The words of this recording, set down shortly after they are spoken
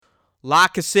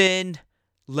Lock us in,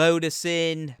 load us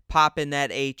in, pop in that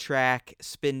 8-track,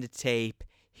 spin the tape.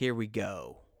 Here we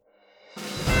go.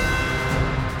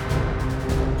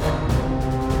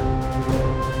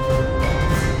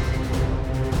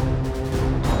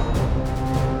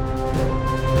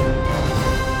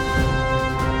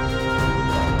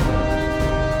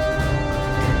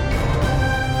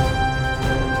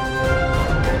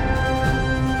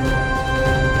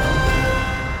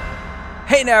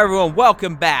 Hey now everyone,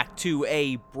 welcome back to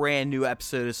a brand new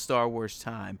episode of Star Wars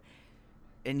Time.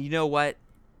 And you know what,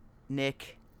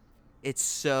 Nick? It's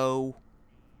so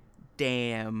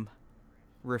damn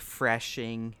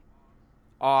refreshing,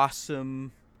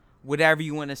 awesome, whatever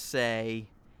you want to say,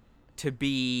 to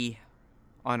be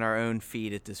on our own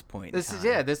feet at this point. This is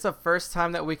the first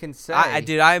time that we can say.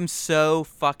 I'm so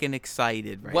fucking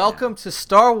excited right Welcome now. to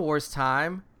Star Wars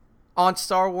Time on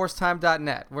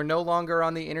StarWarsTime.net. We're no longer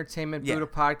on the Entertainment Buddha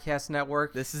Podcast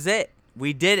Network. This is it.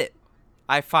 We did it.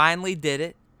 I finally did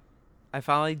it.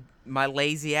 My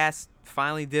lazy ass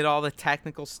finally did all the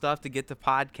technical stuff to get the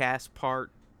podcast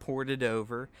part ported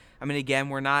over. I mean, again,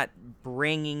 we're not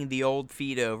bringing the old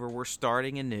feed over. We're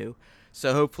starting anew.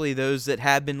 So hopefully those that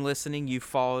have been listening, you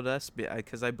followed us,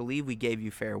 because I believe we gave you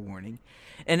fair warning.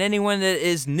 And anyone that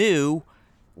is new,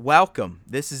 welcome.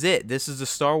 This is it. This is the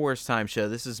Star Wars Time show.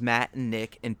 This is Matt and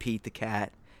Nick and Pete the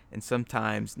cat, and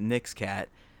sometimes Nick's cat.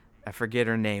 I forget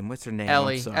her name. What's her name?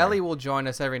 Ellie. Ellie will join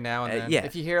us every now and then.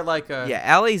 If you hear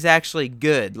Ellie's actually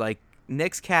good. Like,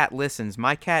 Nick's cat listens.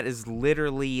 My cat is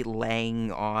literally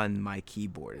laying on my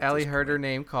keyboard. Ellie heard her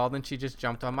name called and she just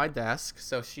jumped on my desk,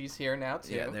 so she's here now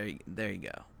too. Yeah, there you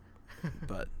go.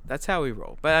 But that's how we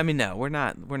roll. But I mean, no, we're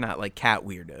not like cat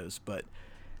weirdos. But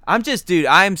I'm just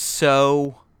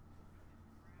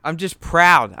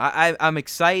proud. I'm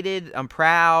excited. I'm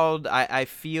proud. I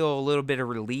feel a little bit of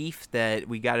relief that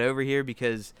we got over here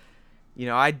because, you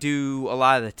know, I do a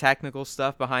lot of the technical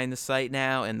stuff behind the site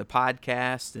now and the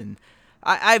podcast, and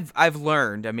I've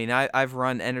learned. I mean, I've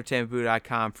run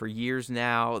entertainmentbuddha.com for years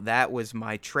now. That was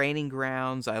my training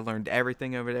grounds. I learned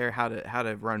everything over there, how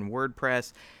to run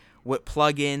WordPress, what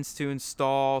plugins to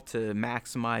install to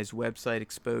maximize website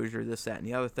exposure, this, that, and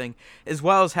the other thing, as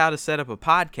well as how to set up a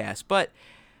podcast. But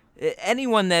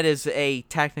anyone that is a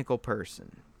technical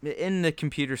person in the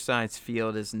computer science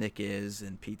field, as Nick is,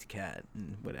 and Pete the cat,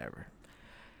 and whatever,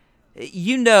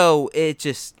 you know, it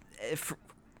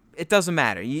doesn't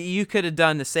matter. You could have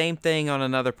done the same thing on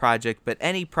another project, but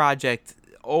any project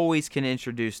always can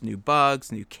introduce new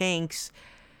bugs, new kinks.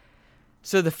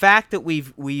 So the fact that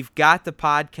we've got the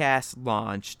podcast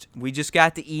launched, we just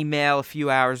got the email a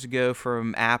few hours ago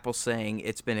from Apple saying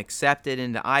it's been accepted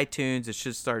into iTunes. It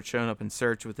should start showing up in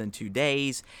search within 2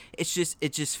 days. It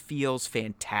just feels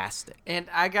fantastic. And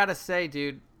I gotta say,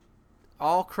 dude,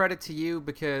 all credit to you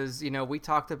because, you know, we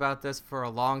talked about this for a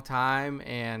long time,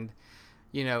 and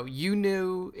you know, you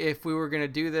knew if we were going to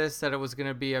do this that it was going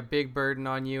to be a big burden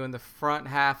on you in the front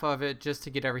half of it just to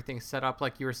get everything set up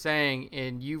like you were saying,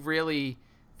 and you really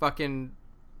fucking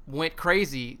went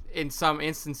crazy in some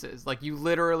instances. Like, you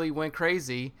literally went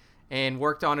crazy and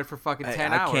worked on it for fucking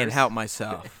 10 hours. I can't help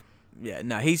myself. Yeah,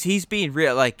 no, he's being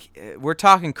real. Like, we're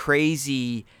talking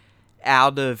crazy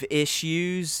out of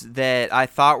issues that I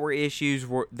thought were issues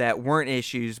that weren't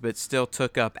issues, but still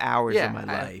took up hours of my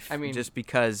life. I mean, just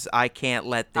because I can't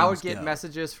let things go. I would get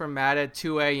messages from Matt at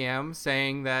 2 a.m.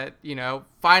 saying that, you know,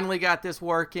 finally got this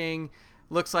working.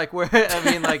 Looks like we're. I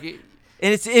mean, like, and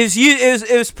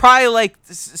it was probably like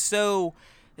so.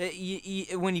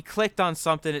 When you clicked on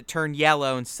something, it turned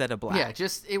yellow instead of black. Yeah,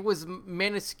 it was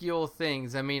minuscule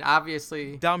things. I mean,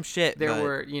 obviously, dumb shit.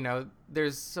 Were, you know,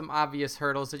 there's some obvious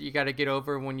hurdles that you got to get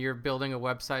over when you're building a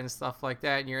website and stuff like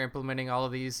that, and you're implementing all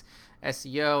of these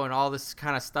SEO and all this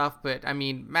kind of stuff. But I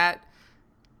mean, Matt,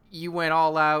 you went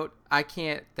all out. I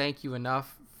can't thank you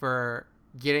enough for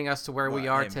getting us to where we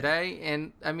are today.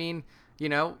 And I mean, you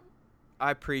know, I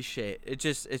appreciate it.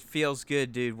 It feels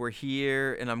good, dude. We're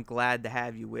here, and I'm glad to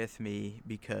have you with me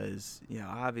because, you know,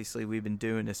 obviously we've been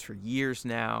doing this for years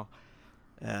now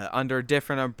under a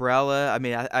different umbrella. I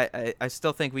mean, I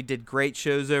still think we did great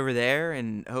shows over there,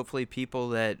 and hopefully people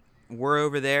that were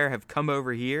over there have come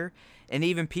over here. And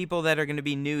even people that are going to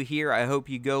be new here, I hope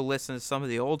you go listen to some of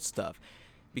the old stuff.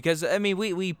 Because, I mean,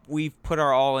 we've put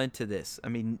our all into this. I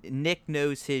mean, Nick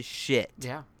knows his shit.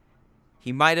 Yeah.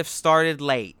 He might have started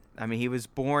late. I mean, he was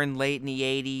born late in the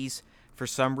 80s. For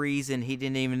some reason, he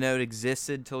didn't even know it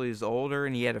existed until he was older,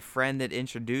 and he had a friend that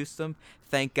introduced him.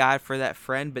 Thank God for that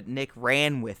friend, but Nick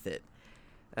ran with it.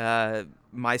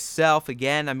 Myself,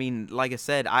 again, I mean, like I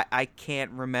said, I can't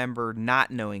remember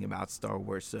not knowing about Star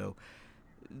Wars, so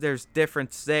there's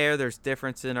difference there. There's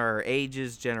difference in our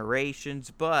ages,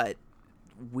 generations, but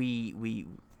we're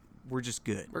just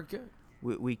good. We're good.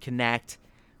 We connect.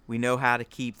 We know how to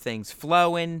keep things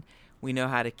flowing. We know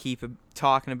how to keep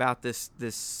talking about this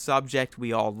subject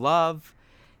we all love.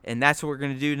 And that's what we're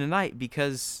going to do tonight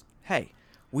because, hey,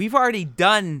 we've already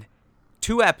done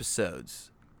 2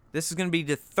 episodes. This is going to be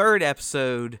the 3rd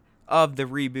episode of the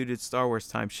rebooted Star Wars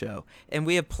Time show. And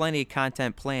we have plenty of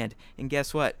content planned. And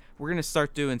guess what? We're going to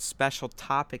start doing special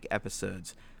topic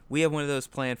episodes. We have one of those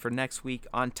planned for next week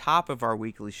on top of our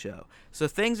weekly show. So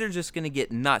things are just going to get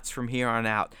nuts from here on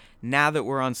out now that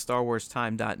we're on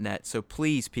StarWarsTime.net. So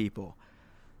please, people,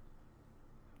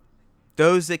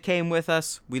 those that came with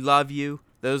us, we love you.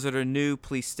 Those that are new,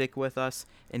 please stick with us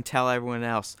and tell everyone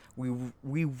else.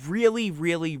 We really,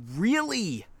 really,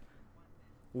 really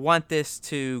want this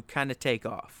to kind of take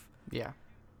off. Yeah.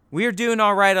 We are doing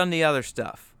all right on the other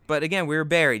stuff. But again, we were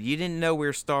buried. You didn't know we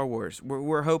were Star Wars.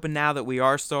 We're hoping now that we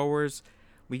are Star Wars,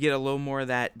 we get a little more of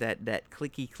that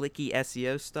clicky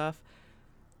SEO stuff.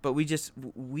 But we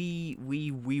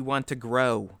want to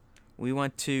grow. We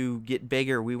want to get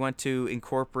bigger. We want to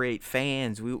incorporate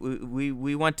fans.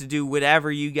 We want to do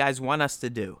whatever you guys want us to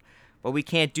do. But we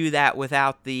can't do that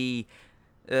without the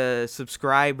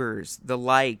subscribers, the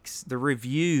likes, the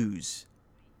reviews.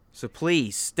 So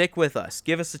please stick with us.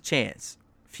 Give us a chance.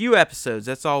 Few episodes,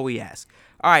 that's all we ask.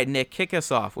 All right, Nick, kick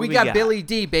us off. What we got Billy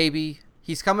D, baby.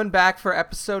 He's coming back for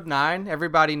episode 9.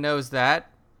 Everybody knows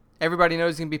that. Everybody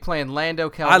knows he's going to be playing Lando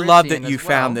Calrissian. I love that you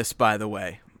found this, by the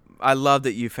way. I love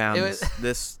that you found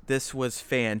this. This was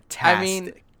fantastic. I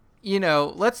mean, you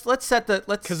know, let's set the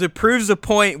because it proves a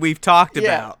point we've talked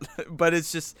about, but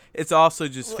it's also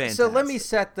just fantastic. So let me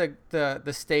set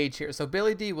the stage here. So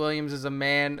Billy D. Williams is a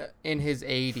man in his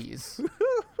 80s.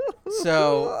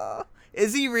 So.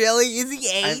 Is he really? Is he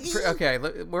 80? Okay,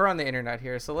 we're on the internet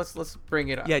here, so let's bring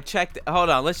it up. Yeah, hold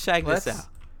on. Let's check this out.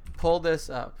 Pull this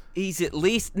up. He's at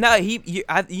least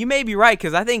you may be right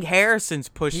because I think Harrison's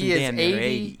pushing damn near 80.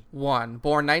 81,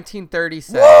 born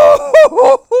 1937.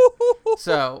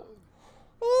 So,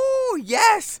 oh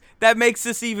yes, that makes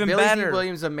this even Billy better. D.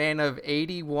 Williams, a man of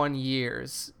 81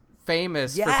 years,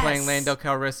 famous for playing Lando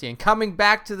Calrissian, coming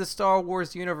back to the Star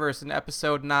Wars universe in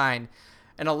Episode 9.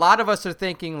 And a lot of us are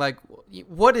thinking, like,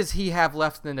 what does he have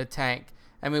left in the tank?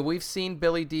 I mean, we've seen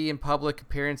Billy D in public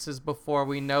appearances before.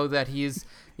 We know that he's,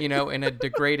 in a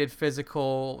degraded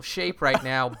physical shape right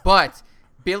now. But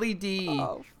Billy D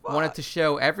wanted to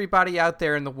show everybody out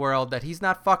there in the world that he's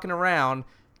not fucking around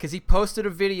because he posted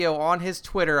a video on his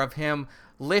Twitter of him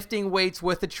lifting weights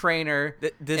with a trainer,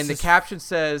 and the caption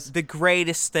says the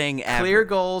greatest thing ever. Clear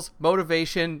goals,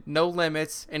 motivation, no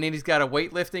limits, and then he's got a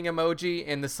weightlifting emoji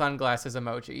and the sunglasses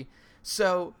emoji.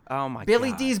 So, oh my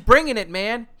Billy God. D's bringing it,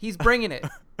 man. He's bringing it.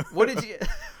 What did you?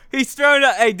 He's throwing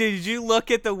up. Hey, did you look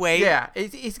at the weight? Yeah,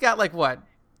 he's got like what?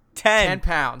 10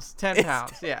 pounds. 10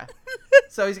 pounds. Yeah.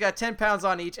 So he's got 10 pounds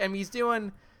on each, and he's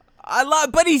doing.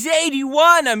 But he's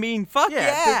 81. I mean, fuck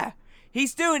yeah.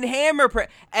 He's doing hammer press.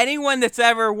 Anyone that's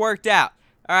ever worked out,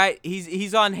 all right,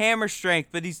 he's on hammer strength,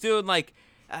 but he's doing like,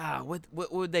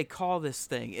 what would they call this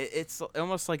thing? It's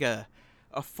almost like a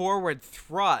forward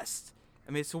thrust.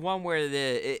 I mean, it's the one where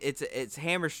it's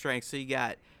hammer strength. So you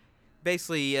got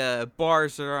basically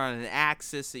bars that are on an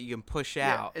axis that you can push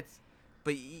out.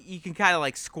 But you can kind of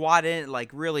like squat in it,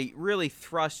 like really, really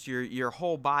thrust your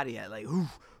whole body at like,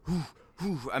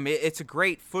 I mean, it's a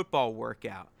great football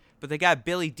workout. But they got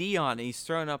Billy D on it. He's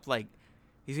throwing up like,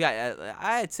 he's got,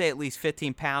 I'd say at least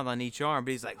 15 pounds on each arm,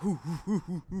 but he's like,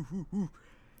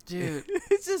 dude.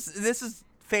 This is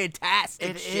fantastic.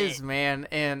 It is, man.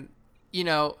 And,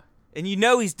 and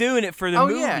he's doing it for the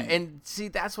movie. Oh, yeah. And see,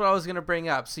 that's what I was going to bring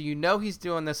up. So he's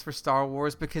doing this for Star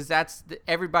Wars because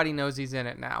everybody knows he's in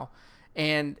it now.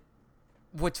 And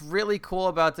what's really cool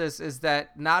about this is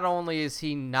that not only is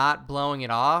he not blowing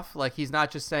it off, like he's not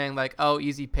just saying like, oh,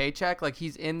 easy paycheck, like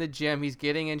he's in the gym, he's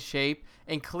getting in shape,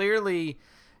 and clearly,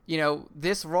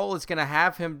 this role is going to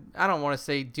have him, I don't want to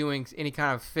say doing any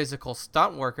kind of physical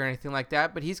stunt work or anything like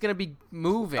that, but he's going to be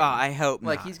moving. Oh, I hope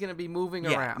like not. He's going to be moving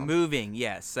around. Moving,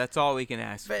 yes. That's all we can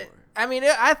ask for. I mean,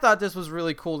 I thought this was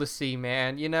really cool to see,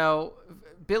 man.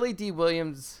 Billy D.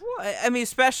 Williams. Well, I mean,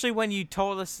 especially when you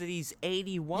told us that he's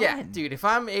 81. Yeah, dude, if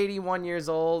I'm 81 years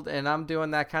old and I'm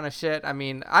doing that kind of shit, I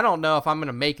mean, I don't know if I'm going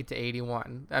to make it to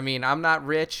 81. I mean, I'm not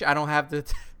rich. I don't have the...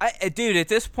 Dude, at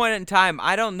this point in time,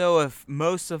 I don't know if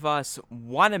most of us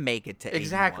want to make it to 81.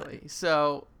 Exactly.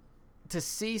 So, to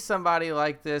see somebody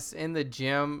like this in the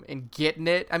gym and getting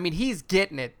it, I mean, he's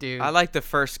getting it, dude. I like the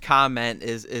first comment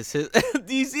is his...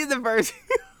 Do you see the first...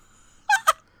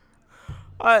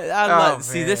 I love. Oh,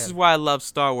 See, this is man. why I love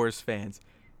Star Wars fans.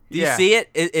 Do you Yeah. see it?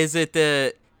 Is it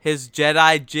his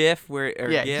Jedi GIF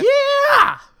Yeah. GIF?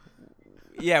 Yeah.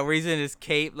 Yeah, where he's in his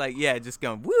cape, like just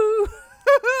going woo.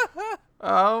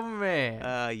 Oh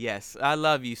man. Yes, I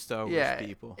love you, Star Wars Yeah.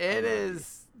 people. I It love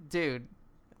is, dude.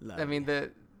 you. Love I mean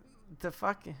you. the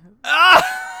fucking.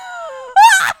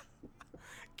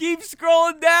 Keep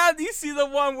scrolling down. Do you see the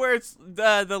one where it's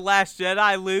the Last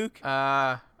Jedi, Luke?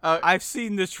 I've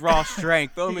seen this raw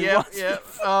strength only Yep. once. Yep.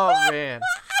 Oh man.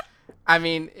 I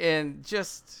mean, and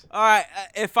just. All right,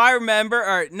 if I remember,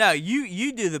 or no,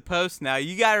 you do the post now.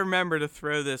 You got to remember to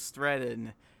throw this thread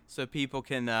in so people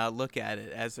can look at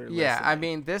it as they're Yeah, listening. I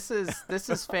mean, this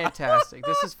is fantastic.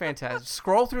 This is fantastic.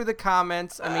 Scroll through the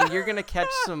comments. I mean, you're gonna catch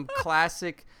some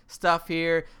classic stuff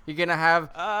here. You're gonna have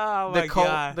oh the my Colt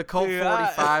God. the Colt Dude,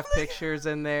 45 pictures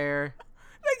in there.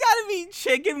 They got to be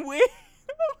chicken wing.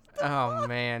 Oh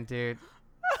man, dude,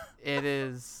 it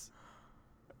is.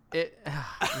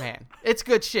 Man, it's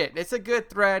good shit. It's a good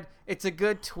thread. It's a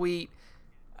good tweet.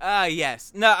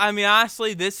 Yes. No, I mean,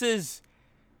 honestly, this is.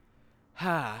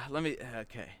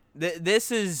 Okay. This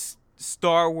is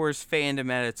Star Wars fandom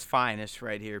at its finest,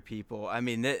 right here, people. I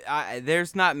mean,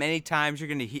 there's not many times you're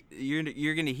gonna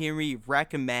hear me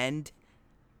recommend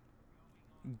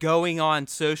going on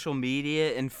social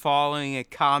media and following a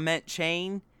comment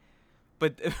chain,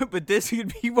 but this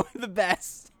could be one of the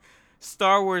best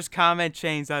Star Wars comment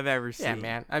chains I've ever seen. Yeah,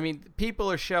 man. I mean,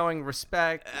 people are showing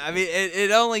respect. I mean,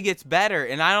 it only gets better,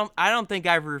 and I don't think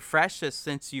I've refreshed this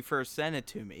since you first sent it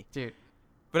to me. Dude.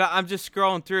 But I'm just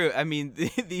scrolling through. I mean,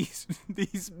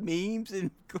 these memes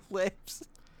and clips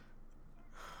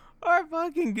are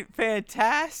fucking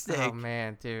fantastic. Oh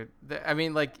man, dude. I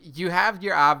mean, like, you have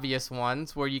your obvious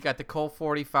ones where you got the Colt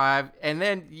 45, and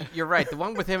then you're right, the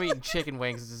one with him eating chicken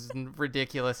wings is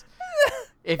ridiculous.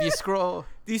 If you scroll,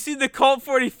 Do you see the Colt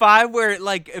 45 where it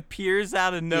like appears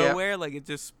out of nowhere, like it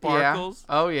just sparkles?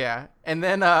 Yeah. Oh yeah. And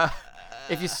then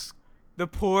if you The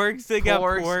porgs, they got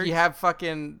porgs, porgs. you have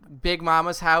fucking Big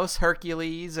Mama's house,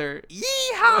 Hercules, or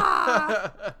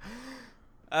Yeehaw!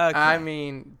 Okay. I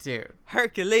mean, dude,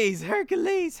 Hercules.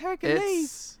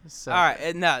 it's so All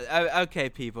right, no, okay,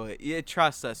 people, you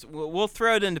trust us. We'll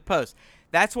throw it into post.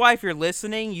 That's why if you're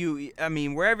listening, I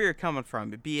mean, wherever you're coming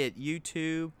from, be it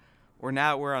YouTube, or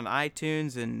now we're on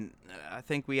iTunes, and I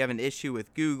think we have an issue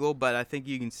with Google, but I think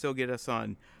you can still get us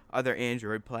on other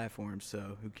Android platforms,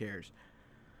 so who cares?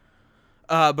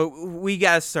 But we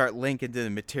gotta start linking to the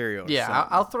material. Yeah,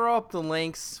 I'll throw up the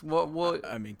links. What?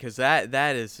 I mean, because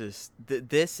that is just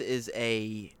this is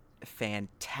a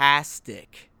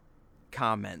fantastic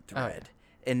comment thread,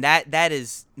 and that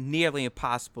is nearly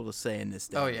impossible to say in this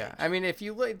day. Oh and yeah. age. I mean, if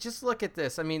you look at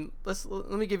this. I mean,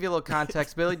 let me give you a little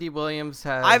context. Billy D. Williams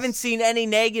has. I haven't seen any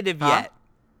negative yet.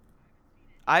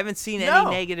 I haven't seen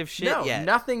any negative shit yet.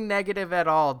 Nothing negative at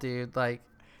all, dude. Like.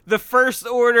 The First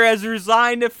Order has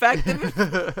resigned effective.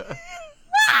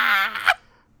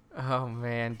 Oh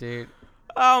man, dude.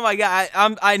 Oh my God!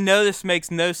 I know this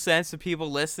makes no sense to people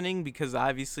listening because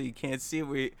obviously you can't see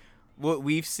what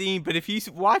we've seen. But if you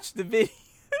watch the video,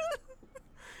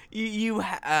 all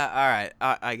right.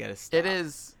 I gotta stop. It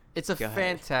is. It's a Go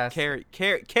ahead. fantastic.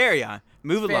 Carry on.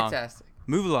 Move along. Fantastic.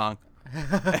 Move along.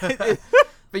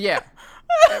 But yeah,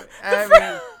 I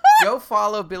mean, go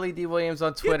follow Billy D. Williams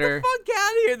on Twitter Get the fuck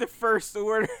out of here! The First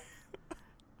Order.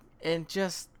 and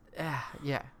just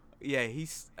yeah. Yeah,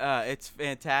 he's it's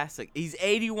fantastic. He's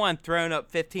 81, throwing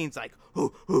up 15s like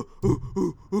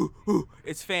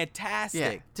It's fantastic.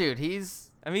 Yeah, dude, he's.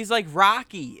 I mean, he's like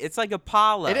Rocky. It's like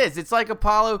Apollo. It is. It's like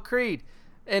Apollo Creed,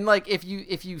 and like if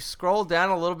you scroll down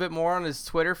a little bit more on his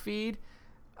Twitter feed,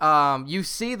 you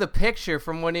see the picture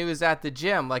from when he was at the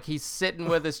gym. Like he's sitting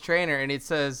with his trainer, and it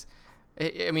says,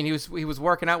 I mean, he was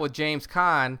working out with James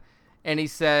Caan, and he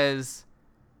says,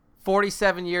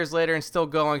 47 years later and still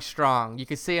going strong. You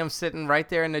can see him sitting right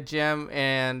there in the gym,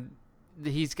 and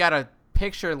he's got a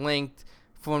picture linked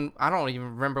from, I don't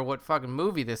even remember what fucking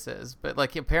movie this is, but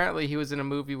like apparently he was in a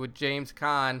movie with James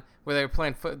Caan where they were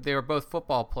playing they were both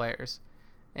football players.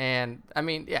 And I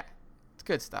mean, yeah, it's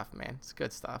good stuff, man. It's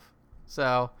good stuff.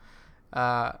 So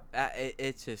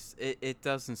it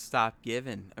doesn't stop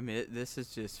giving. I mean, this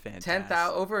is just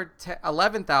fantastic.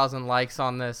 11,000 likes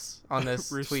on this tweet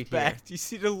here. Respect. You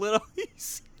see the little.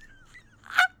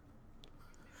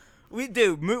 We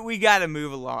gotta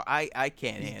move along. I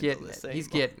can't handle this. He's anymore.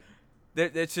 getting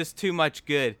it. It's just too much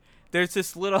good. There's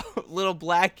this little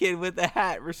black kid with a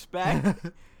hat. Respect.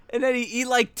 And then he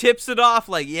like tips it off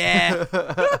like, yeah.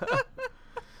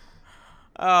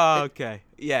 Oh, okay.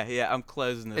 Yeah. I'm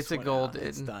closing this. It's a one golden. out.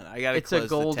 It's done. I gotta. It's a close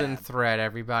golden the tab. thread.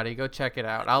 Everybody, go check it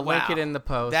out. I'll link it in the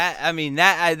post.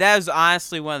 That was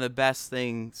honestly one of the best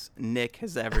things Nick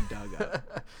has ever dug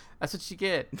up. That's what you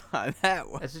get. That's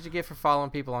what you get for following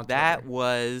people on Twitter. That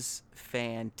was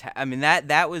fantastic. I mean,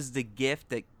 that was the gift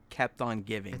that kept on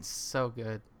giving. It's so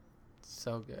good.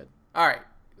 So good. All right.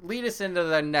 Lead us into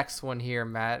the next one here,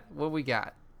 Matt. What we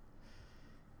got?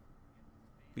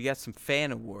 We got some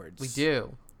fan awards. We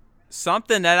do.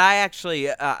 Something that I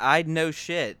actually, I know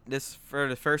shit. This, for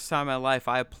the first time in my life,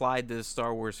 I applied to the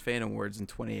Star Wars Fan Awards in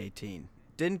 2018.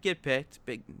 Didn't get picked.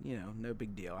 No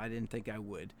big deal. I didn't think I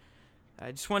would.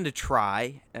 I just wanted to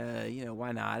try.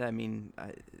 Why not? I mean,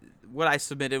 what I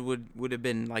submitted would have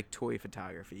been like toy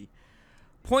photography.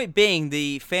 Point being,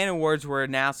 the fan awards were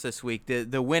announced this week,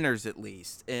 the winners at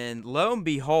least. And lo and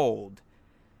behold,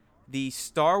 the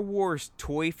Star Wars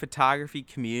toy photography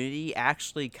community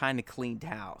actually kind of cleaned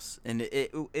house. And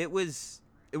it was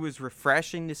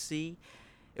refreshing to see.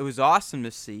 It was awesome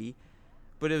to see.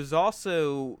 But it was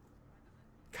also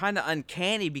kind of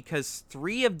uncanny because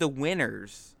 3 of the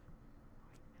winners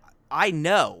I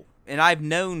know, and I've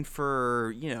known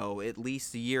for, at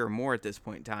least a year or more at this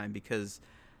point in time, because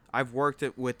I've worked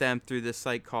with them through this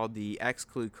site called the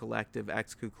Xclude Collective,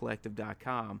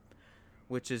 xcludecollective.com,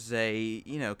 which is a,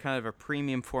 kind of a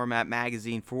premium format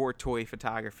magazine for toy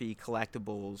photography,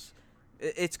 collectibles.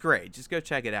 It's great. Just go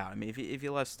check it out. I mean, if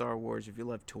you love Star Wars, if you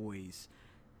love toys,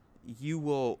 you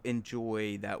will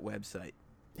enjoy that website.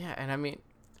 Yeah, and I mean,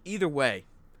 either way,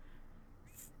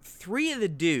 3 of the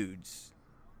dudes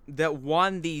that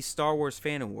won these Star Wars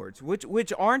Fan Awards,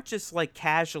 which aren't just like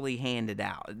casually handed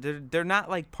out. They're not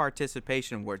like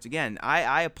participation awards. Again,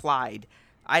 I applied.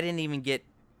 I didn't even get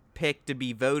picked to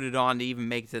be voted on to even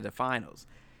make it to the finals.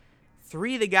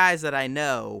 3 of the guys that I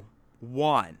know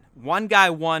won. One guy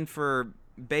won for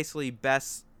basically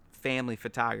best family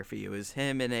photography. It was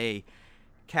him in a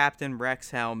Captain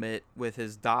Rex helmet with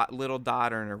his little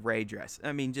daughter in a Rey dress.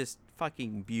 I mean, just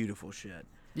fucking beautiful shit.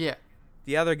 Yeah.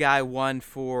 The other guy won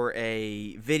for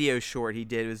a video short he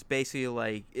did. It was basically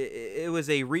like, it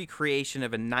was a recreation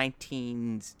of a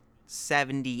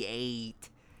 1978,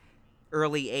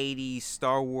 early 80s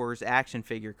Star Wars action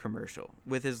figure commercial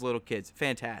with his little kids.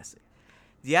 Fantastic.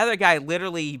 The other guy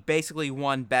literally basically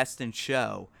won Best in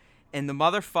Show. And the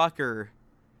motherfucker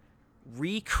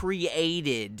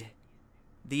recreated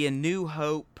the A New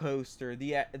Hope poster,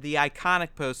 the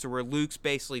iconic poster where Luke's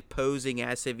basically posing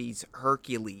as if he's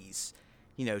Hercules.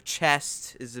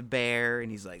 Chest is a bear,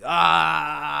 and he's like,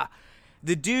 ah!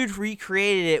 The dude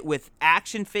recreated it with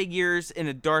action figures and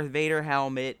a Darth Vader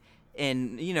helmet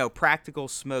and, practical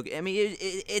smoke. I mean,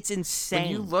 it's insane.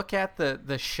 When you look at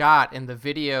the shot in the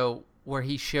video where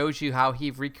he shows you how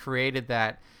he recreated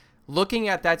that, looking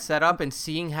at that setup and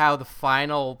seeing how the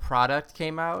final product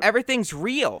came out. Everything's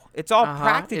real. It's all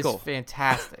practical. It's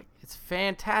fantastic. It's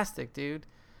fantastic, dude.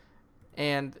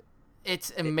 And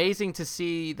it's amazing to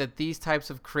see that these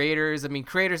types of creators,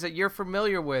 creators that you're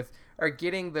familiar with, are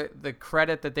getting the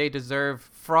credit that they deserve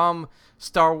from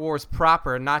Star Wars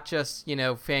proper, not just,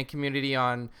 fan community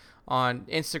on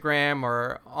Instagram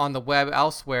or on the web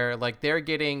elsewhere. Like, they're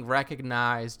getting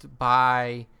recognized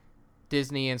by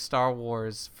Disney and Star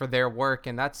Wars for their work,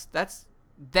 and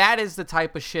that is the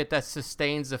type of shit that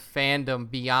sustains a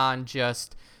fandom beyond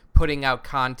just putting out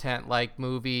content like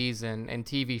movies and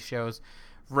TV shows.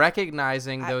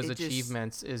 Recognizing those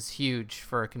achievements is huge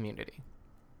for a community.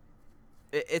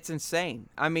 It's insane.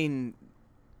 I mean,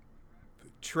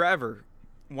 Trevor,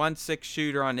 16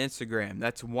 shooter on Instagram.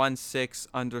 That's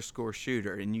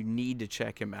 16_shooter, and you need to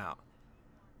check him out.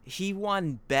 He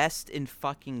won Best in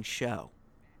fucking Show.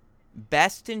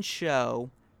 Best in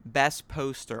Show, Best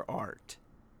Poster Art.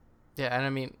 Yeah, and I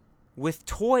mean, with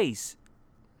toys.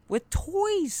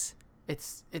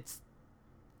 It's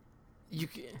you.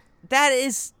 That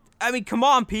is, come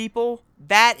on, people.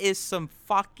 That is some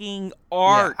fucking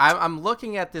art. Yeah, I'm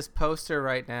looking at this poster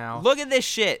right now. Look at this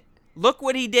shit. Look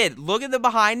what he did. Look at the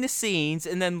behind the scenes,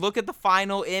 and then look at the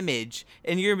final image,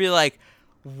 and you're gonna be like,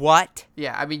 what?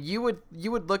 Yeah, I mean, you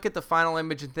would look at the final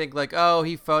image and think like, oh,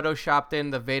 he photoshopped in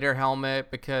the Vader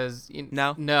helmet because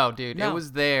no, dude, no. It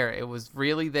was there. It was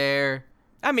really there.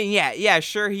 I mean, yeah,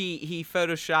 sure. He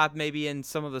photoshopped maybe in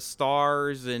some of the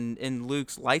stars and in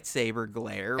Luke's lightsaber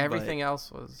glare. Everything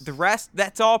else was the rest.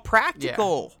 That's all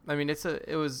practical. Yeah. I mean,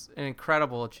 it was an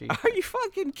incredible achievement. Are you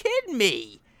fucking kidding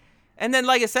me? And then,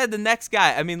 like I said, the next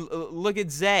guy. I mean, look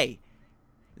at Zay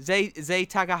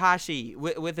Takahashi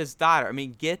with his daughter. I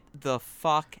mean, get the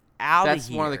fuck out of here.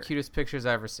 That's one of the cutest pictures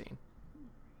I've ever seen.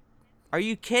 Are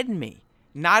you kidding me?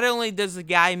 Not only does the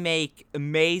guy make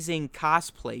amazing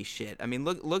cosplay shit. I mean,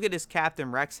 look at his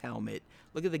Captain Rex helmet.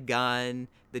 Look at the gun,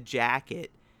 the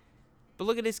jacket. But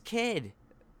look at his kid.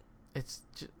 It's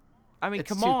I mean, it's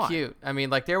come too on. cute. I mean,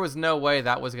 like there was no way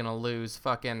that was gonna lose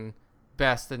fucking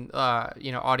best and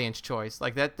audience choice.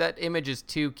 Like that image is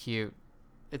too cute.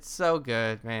 It's so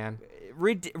good, man.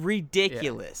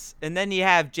 Ridiculous. Yeah. And then you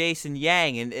have Jason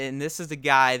Yang, and this is the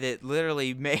guy that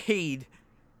literally made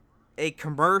a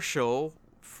commercial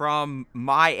from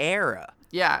my era.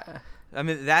 Yeah. I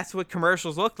mean, that's what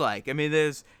commercials look like. I mean,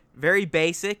 there's very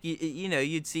basic. You know,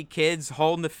 you'd see kids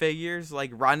holding the figures,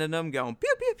 like running them, going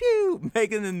pew pew pew,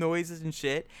 making the noises and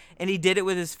shit. And he did it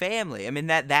with his family. I mean,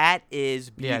 that is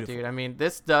beautiful. Yeah, dude. I mean,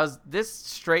 this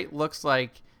straight looks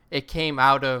like it came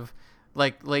out of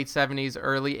like late 70s,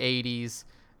 early 80s.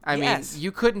 I mean,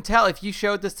 you couldn't tell if you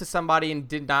showed this to somebody and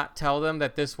did not tell them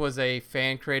that this was a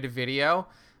fan created video.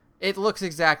 It looks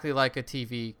exactly like a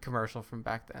TV commercial from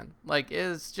back then. Like,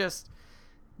 it's just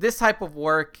this type of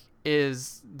work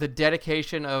is the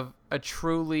dedication of a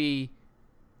truly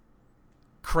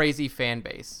crazy fan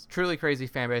base. Truly crazy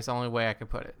fan base, the only way I could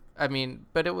put it. I mean,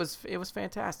 but it was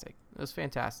fantastic. It was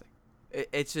fantastic.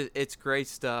 It's great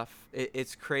stuff.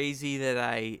 It's crazy that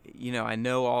I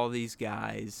know all these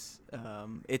guys.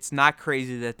 It's not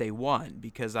crazy that they won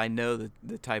because I know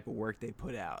the type of work they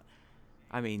put out.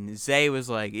 I mean, Zay was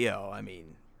like,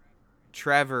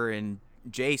 Trevor and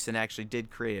Jason actually did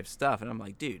creative stuff, and I'm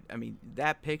like, dude, I mean,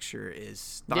 that picture is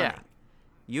stunning. Yeah.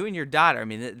 You and your daughter, I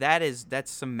mean,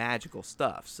 that's some magical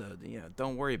stuff. So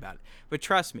don't worry about it. But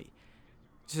trust me.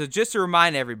 So just to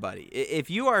remind everybody, if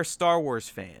you are Star Wars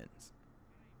fans,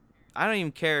 I don't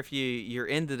even care if you're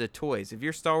into the toys. If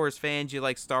you're Star Wars fans, you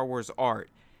like Star Wars art.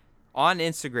 On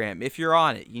Instagram, if you're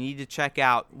on it, you need to check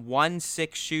out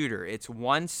 16shooter. It's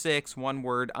 16 one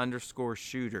word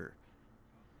 _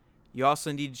 You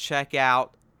also need to check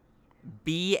out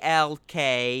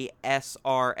BLKSRS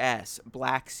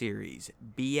Black Series.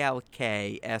 BLKSRS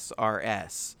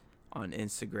on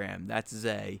Instagram. That's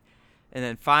Zay. And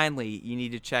then finally, you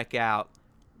need to check out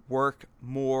Work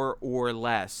More or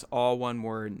Less. All one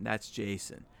word, and that's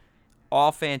Jason.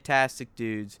 All fantastic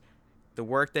dudes. The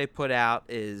work they put out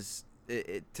is,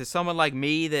 to someone like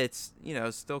me that's,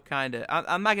 still kind of,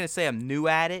 I'm not going to say I'm new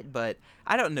at it, but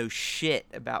I don't know shit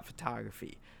about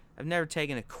photography. I've never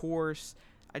taken a course.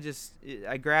 I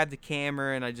grabbed the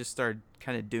camera and I just started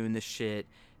kind of doing this shit.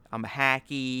 I'm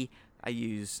hacky. I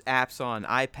use apps on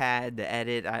iPad to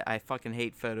edit. I fucking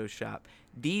hate Photoshop.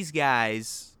 These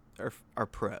guys are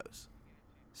pros.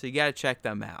 So you got to check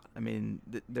them out. I mean,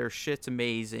 their shit's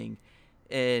amazing.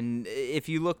 And if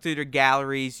you look through their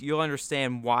galleries, you'll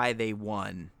understand why they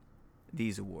won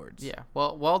these awards. Yeah,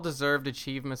 well-deserved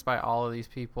achievements by all of these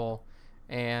people.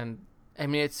 And, I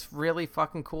mean, it's really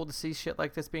fucking cool to see shit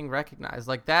like this being recognized.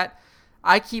 Like that,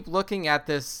 I keep looking at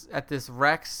this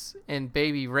Rex and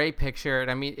Baby Rey picture,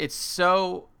 and I mean, it's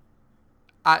so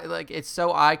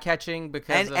eye-catching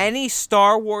because any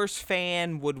Star Wars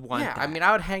fan would want that. I mean,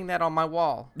 I would hang that on my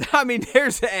wall. I mean,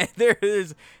 there's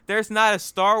not a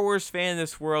Star Wars fan in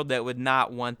this world that would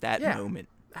not want that moment.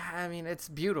 I mean, it's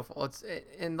beautiful.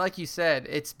 And like you said,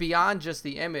 it's beyond just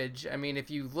the image. I mean, if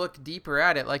you look deeper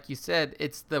at it, like you said,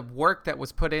 it's the work that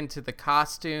was put into the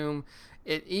costume.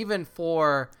 It even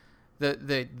for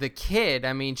the kid.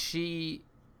 I mean, she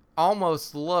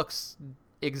almost looks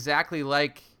exactly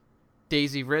like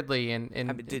Daisy Ridley in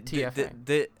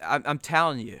TFA. I'm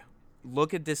telling you,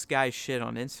 look at this guy's shit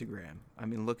on Instagram. I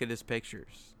mean, look at his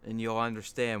pictures, and you'll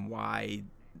understand why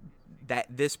that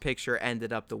this picture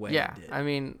ended up the way it did. I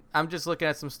mean, I'm just looking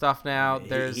at some stuff now.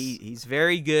 He's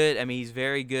very good. I mean, he's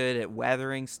very good at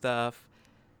weathering stuff,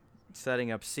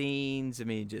 setting up scenes. I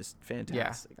mean, just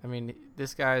fantastic. Yeah, I mean,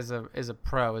 this guy is a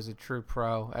pro, is a true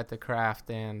pro at the craft,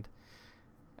 and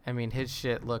I mean, his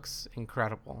shit looks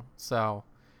incredible. So,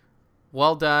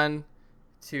 well done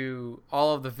to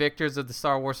all of the victors of the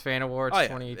Star Wars Fan Awards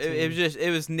 2018.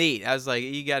 It was neat. I was like,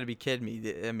 you got to be kidding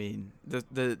me. I mean,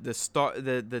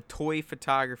 the toy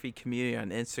photography community on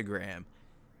Instagram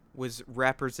was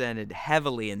represented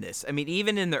heavily in this. I mean,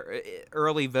 even in the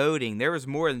early voting, there was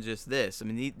more than just this. I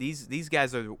mean, these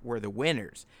guys were the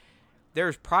winners.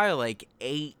 There's probably like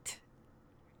 8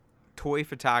 toy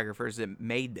photographers that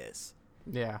made this.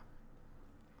 Yeah.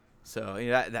 So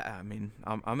I mean,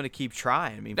 I'm gonna keep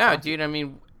trying. I mean, no, dude. I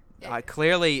mean,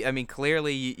 clearly,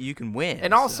 you can win.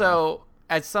 And also,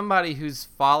 as somebody who's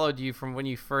followed you from when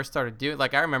you first started doing,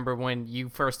 like, I remember when you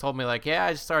first told me, like,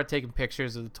 I just started taking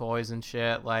pictures of the toys and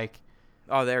shit. Like,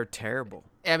 oh, they're terrible.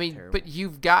 I mean, but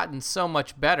you've gotten so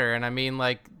much better, and I mean,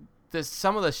 like,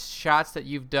 some of the shots that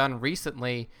you've done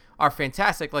recently are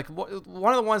fantastic. Like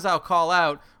one of the ones I'll call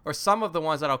out, or some of the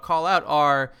ones that I'll call out,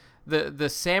 are the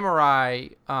samurai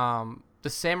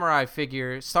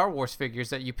figure, Star Wars figures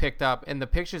that you picked up, and the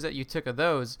pictures that you took of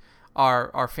those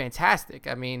are fantastic.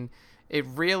 I mean, it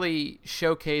really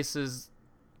showcases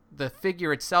the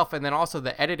figure itself, and then also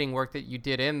the editing work that you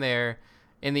did in there,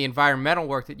 and the environmental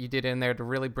work that you did in there to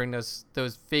really bring those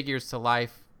figures to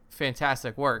life.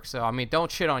 Fantastic work. So I mean,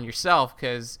 don't shit on yourself,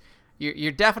 because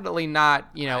you're definitely not,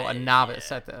 a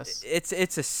novice at this.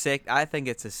 I think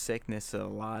it's a sickness of a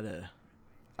lot of.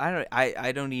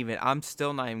 I'm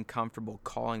still not even comfortable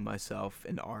calling myself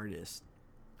an artist.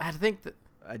 I think that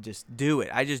I just do it.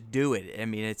 I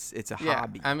mean, it's a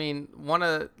hobby. I mean,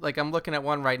 I'm looking at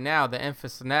one right now, the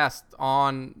Enfys Nest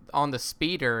on the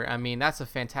speeder. I mean, that's a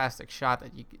fantastic shot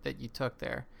that you took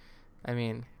there. I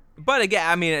mean, but again,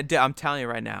 I mean, I'm telling you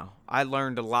right now, I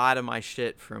learned a lot of my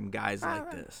shit from guys like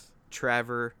this.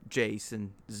 Trevor,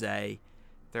 Jason, Zay.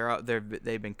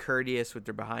 They've been courteous with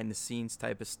their behind the scenes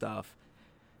type of stuff.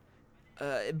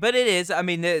 But it is. I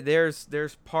mean,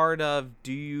 there's part of,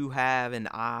 do you have an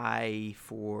eye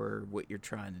for what you're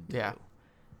trying to do? Yeah.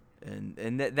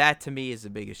 And that to me is the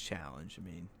biggest challenge. I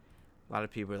mean, a lot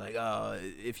of people are like, oh,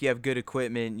 if you have good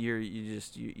equipment,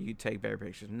 you take better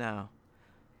pictures. No.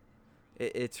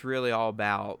 It's really all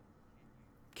about,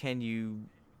 can you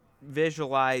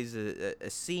visualize a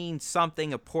scene,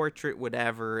 something, a portrait,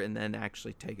 whatever, and then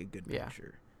actually take a good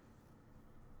picture.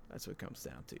 That's what it comes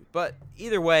down to. But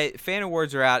either way, fan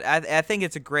awards are out. I think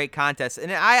it's a great contest.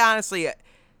 And I honestly,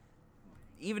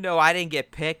 even though I didn't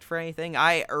get picked for anything,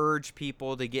 I urge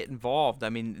people to get involved. I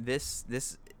mean,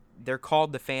 they're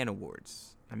called the fan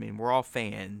awards. I mean, we're all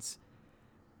fans.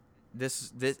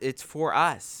 This it's for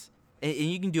us. And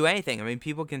you can do anything. I mean,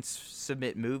 people can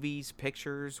submit movies,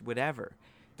 pictures, whatever.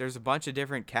 There's a bunch of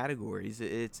different categories.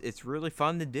 It's really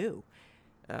fun to do.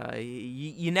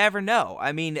 You never know.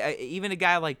 I mean, even a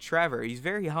guy like Trevor, he's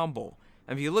very humble.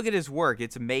 I mean, if you look at his work,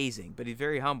 it's amazing, but he's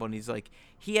very humble, and he's like,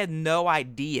 he had no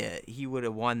idea he would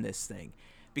have won this thing,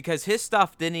 because his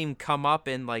stuff didn't even come up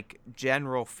in, like,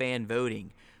 general fan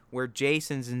voting, where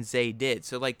Jason's and Zay did.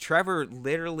 So, like, Trevor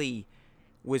literally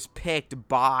was picked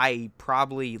by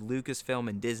probably Lucasfilm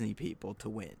and Disney people to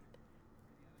win,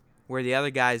 where the other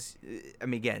guys, I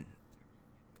mean, again,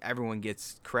 everyone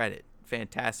gets credit.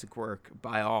 Fantastic work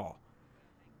by all,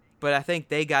 but I think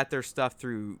they got their stuff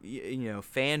through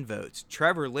fan votes.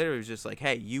 Trevor literally was just like,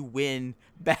 hey, you win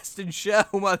best in show,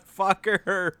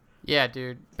 motherfucker. Yeah,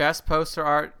 dude, best poster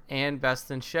art and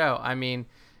best in show. I mean,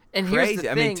 and crazy. Here's the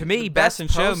thing, I mean, to me, best in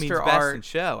show means best in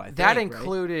show. I think that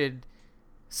included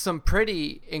some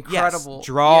pretty incredible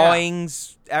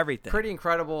drawings, everything, pretty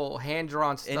incredible hand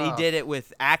drawn stuff, and he did it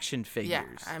with action figures.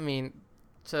 Yeah, I mean,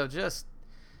 so just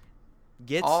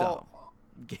get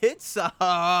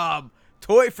some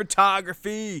toy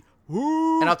photography.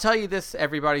 Woo. And I'll tell you this,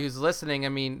 everybody who's listening, I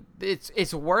mean,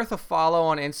 it's worth a follow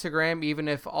on Instagram, even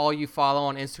if all you follow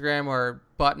on Instagram are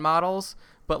butt models.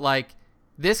 But like,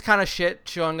 this kind of shit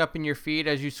showing up in your feed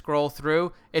as you scroll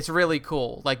through, it's really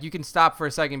cool. Like, you can stop for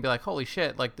a second and be like, holy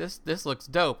shit, like this looks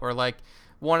dope. Or like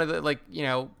one of the, like,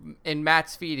 in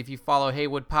Matt's feed, if you follow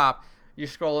Haywood Pop, you're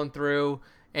scrolling through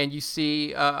and you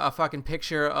see a fucking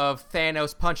picture of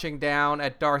Thanos punching down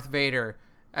at Darth Vader.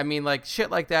 I mean, like, shit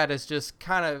like that is just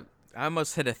kind of... I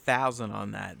almost hit 1,000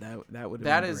 on that. That would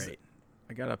have been great.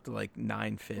 I got up to like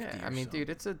 950. Yeah, I mean, dude,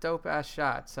 it's a dope ass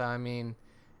shot. So I mean,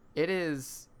 it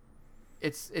is.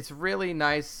 It's really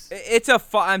nice. It's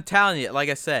I'm telling you, like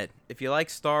I said, if you like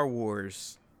Star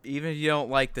Wars, even if you don't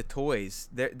like the toys,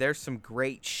 there's some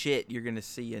great shit you're gonna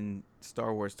see in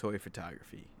Star Wars toy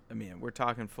photography. I mean, we're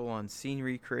talking full-on scene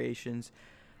recreations.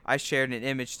 I shared an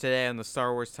image today on the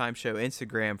Star Wars Time Show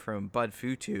Instagram from Bud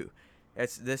Futu.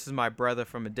 This is my brother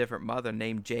from a different mother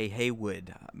named Jay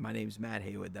Haywood. My name's Matt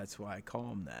Haywood. That's why I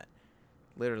call him that.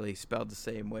 Literally spelled the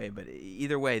same way. But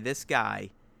either way, this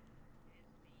guy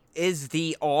is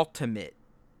the ultimate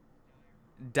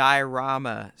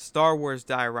Star Wars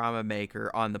diorama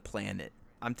maker on the planet.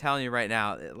 I'm telling you right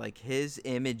now, like, his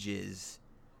images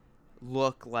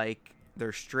look like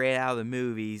they're straight out of the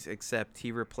movies, except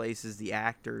he replaces the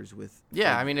actors with...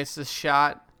 Yeah, I mean, it's the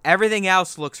shot... Everything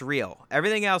else looks real.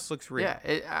 Yeah,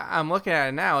 I'm looking at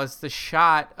it now. It's the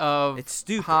shot of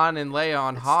Han and Leia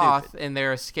on Hoth, and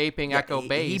they're escaping Echo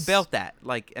Base. He built that.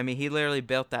 Like, I mean, he literally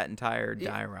built that entire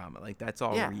diorama. Like, that's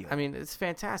all real. I mean, it's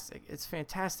fantastic. It's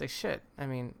fantastic shit. I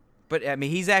mean... But, I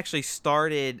mean, he's actually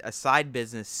started a side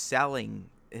business selling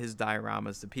his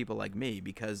dioramas to people like me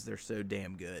because they're so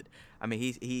damn good. I mean,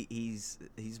 he's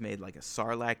made like a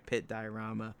Sarlacc pit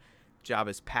diorama,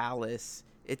 Jabba's palace.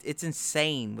 It's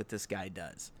insane what this guy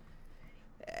does.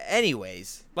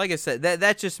 Anyways, like I said,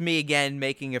 that's just me again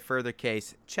making a further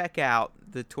case. Check out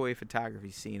the toy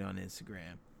photography scene on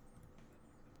Instagram,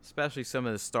 especially some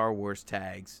of the Star Wars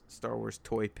tags, Star Wars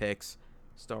toy pics,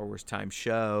 Star Wars Time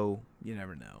Show. You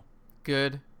never know.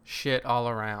 Good shit all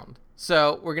around.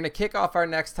 So we're going to kick off our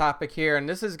next topic here, and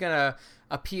this is going to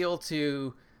appeal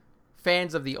to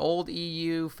fans of the old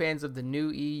EU, fans of the new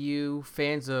EU,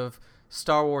 fans of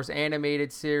Star Wars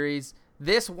animated series.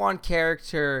 This one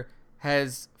character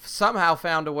has somehow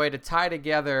found a way to tie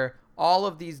together all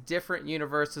of these different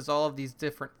universes, all of these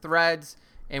different threads,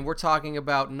 and we're talking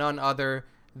about none other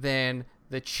than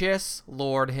the Chiss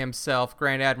Lord himself,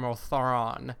 Grand Admiral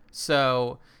Thrawn.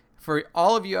 So for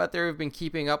all of you out there who've been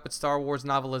keeping up with Star Wars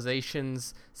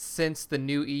novelizations since the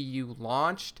new EU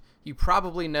launched, you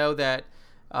probably know that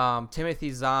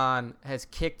Timothy Zahn has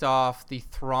kicked off the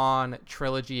Thrawn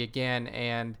trilogy again,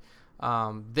 and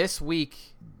this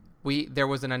week there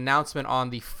was an announcement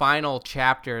on the final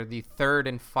chapter, the third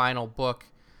and final book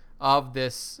of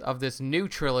this new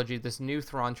trilogy, this new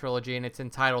Thrawn trilogy, and it's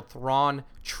entitled Thrawn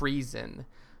Treason.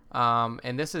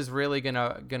 And this is really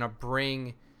gonna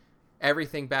bring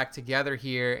everything back together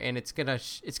here, and it's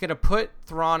gonna put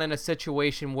Thrawn in a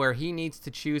situation where he needs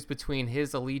to choose between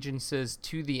his allegiances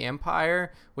to the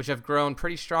Empire, which have grown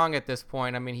pretty strong at this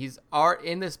point. I mean,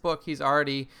 in this book he's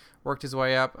already worked his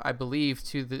way up, I believe,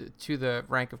 to the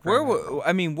rank of Grand Admiral.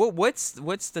 I mean, what's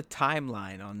the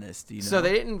timeline on this? Do you know? So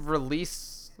they didn't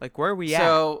release, like, where are we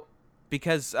at?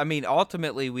 Because I mean,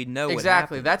 ultimately we know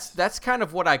exactly. what happens. That's kind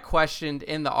of what I questioned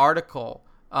in the article.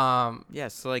 So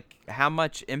like, how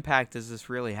much impact does this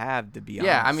really have, to be honest?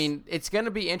 Yeah, I mean, it's going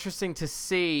to be interesting to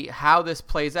see how this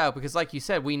plays out, because like you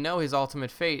said, we know his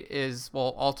ultimate fate is,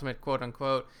 well, ultimate quote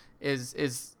unquote,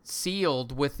 is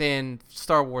sealed within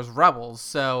Star Wars Rebels.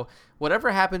 So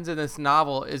whatever happens in this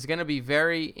novel is going to be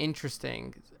very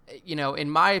interesting. You know, in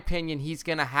my opinion, he's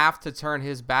going to have to turn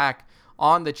his back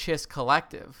on the Chiss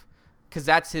Collective, because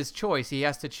that's his choice. He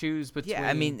has to choose between... Yeah,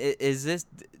 I mean, is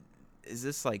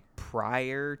this like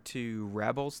prior to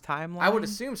Rebels timeline? I would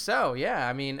assume so, yeah.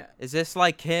 I mean... Is this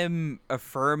like him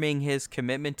affirming his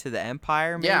commitment to the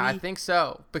Empire, maybe? Yeah, I think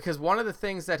so. Because one of the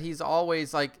things that he's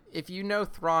always, like, if you know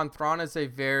Thrawn is a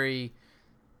very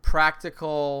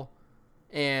practical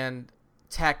and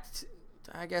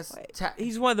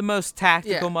he's one of the most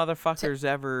tactical motherfuckers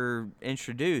ever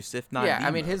introduced, if not. Yeah,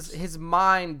 I mean, his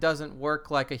mind doesn't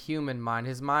work like a human mind.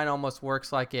 His mind almost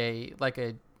works like a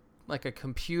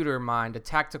computer mind, a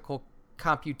tactical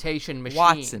computation machine.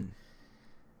 Watson.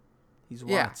 He's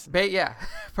Watson. Yeah,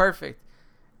 perfect.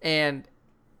 And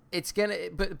it's gonna,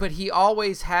 but he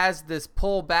always has this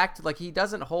pull back to, like, he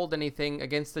doesn't hold anything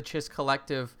against the Chiss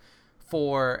Collective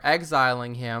for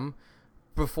exiling him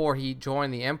before he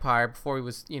joined the Empire, before he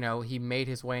was, he made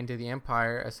his way into the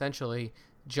Empire, essentially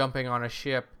jumping on a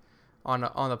ship on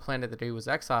the planet that he was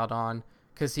exiled on,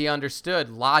 because he understood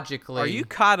logically. Are you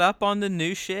caught up on the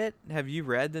new shit? Have you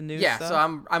read the new stuff? Yeah, so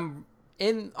I'm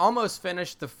almost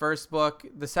finished the first book.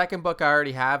 The second book I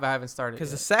already have. I haven't started.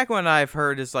 Because the second one I've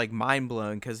heard is like mind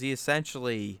blowing, because he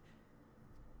essentially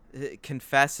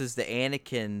confesses to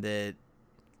Anakin that,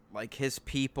 like, his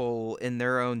people in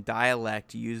their own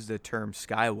dialect use the term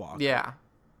Skywalker. Yeah.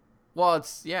 Well,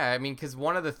 I mean, because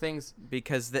one of the things,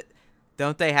 because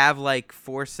don't they have like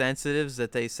Force sensitives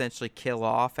that they essentially kill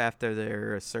off after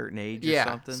they're a certain age or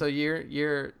something? So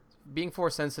you're being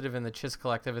Force sensitive in the Chiss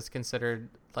Collective is considered,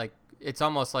 like, it's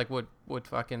almost like what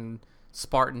fucking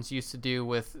Spartans used to do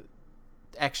with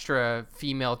extra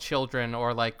female children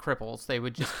or like cripples. They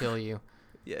would just kill you.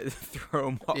 Yeah, throw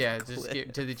them off. Yeah,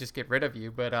 just get rid of you.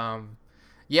 But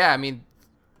I mean,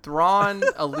 Thrawn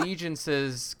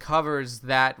Allegiances covers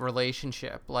that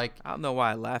relationship. Like, I don't know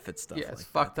why I laugh at stuff. Yeah, it's like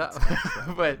fucked up.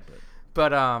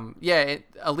 but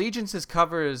Allegiances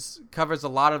covers a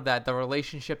lot of that. The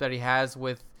relationship that he has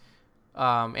with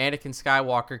Anakin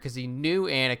Skywalker, because he knew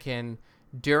Anakin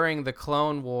during the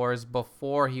Clone Wars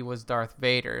before he was Darth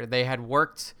Vader. They had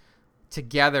worked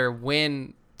together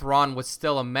when Thrawn was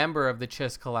still a member of the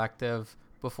Chiss Collective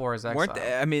before his exile.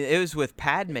 I mean, it was with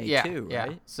Padme too, right?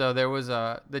 Yeah. So there was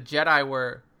the Jedi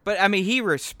were... But, I mean, he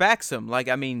respects him. Like,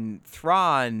 I mean,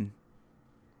 Thrawn,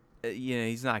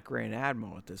 he's not Grand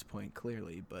Admiral at this point,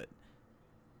 clearly, but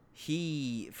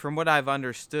he, from what I've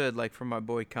understood, like, from my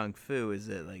boy Kung Fu, is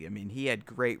that, like, I mean, he had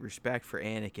great respect for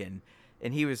Anakin,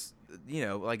 and he was,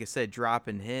 like I said,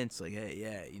 dropping hints, like, hey,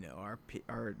 yeah,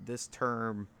 our this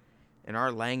term in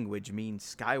our language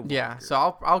means Skywalker. Yeah, so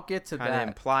I'll get to that. Kind of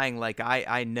implying, like,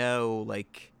 I know,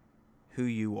 like, who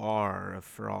you are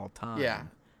for all time.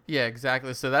 Yeah,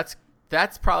 exactly. So that's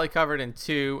That's probably covered in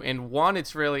 2. In 1,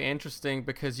 it's really interesting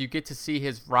because you get to see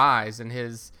his rise and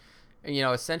his,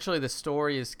 essentially the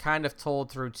story is kind of told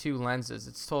through 2 lenses.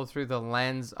 It's told through the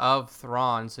lens of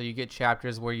Thrawn, so you get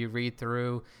chapters where you read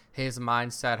through his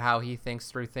mindset, how he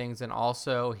thinks through things, and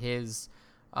also his,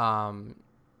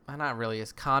 not really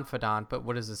his confidant, but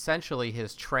what is essentially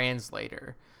his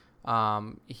translator.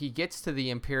 He gets to the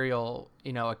Imperial,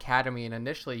 Academy, and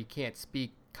initially he can't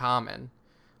speak Common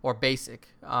or Basic.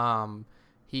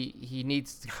 He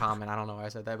needs to Common. I don't know why I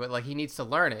said that, but like he needs to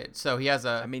learn it. So he has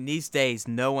a. I mean, these days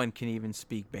no one can even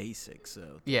speak Basic,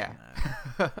 so yeah.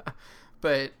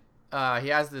 But he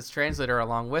has this translator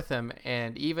along with him,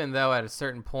 and even though at a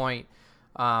certain point,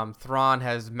 Thrawn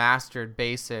has mastered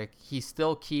Basic, he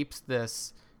still keeps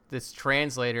this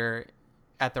translator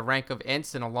at the rank of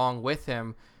ensign along with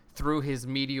him through his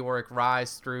meteoric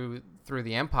rise through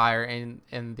the Empire,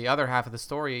 and the other half of the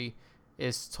story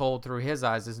is told through his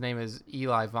eyes. His name is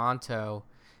Eli Vanto,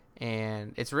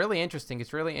 and it's really interesting.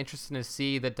 It's really interesting to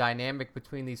see the dynamic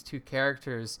between these 2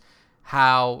 characters,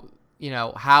 how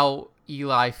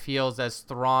Eli feels as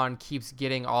Thrawn keeps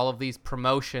getting all of these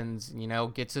promotions,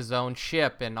 gets his own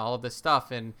ship and all of this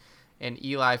stuff, and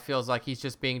Eli feels like he's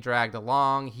just being dragged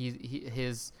along.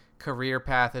 His career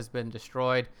path has been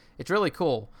destroyed. It's really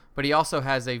cool, but he also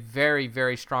has a very,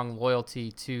 very strong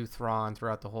loyalty to Thrawn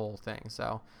throughout the whole thing.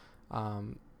 So,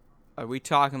 are we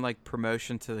talking like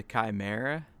promotion to the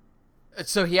Chimera?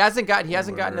 So he hasn't gotten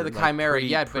to the like Chimera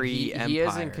yet, but he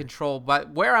is in control. But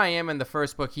where I am in the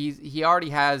first book, he already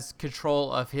has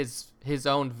control of his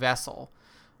own vessel.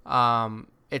 But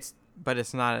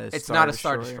it's not a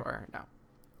Star Destroyer. No,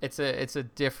 it's a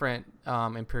different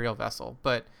Imperial vessel.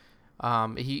 But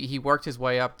he worked his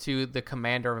way up to the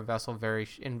commander of a vessel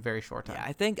in very short time. Yeah,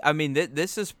 I think. I mean,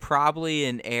 this is probably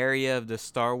an area of the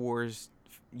Star Wars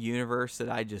universe that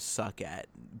I just suck at.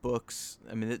 Books.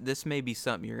 I mean, this may be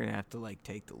something you're gonna have to like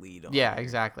take the lead on. Yeah,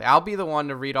 exactly. I'll be the one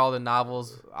to read all the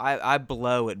novels. I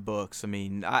blow at books. I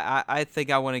mean, I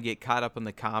think I want to get caught up on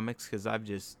the comics because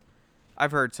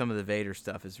I've heard some of the Vader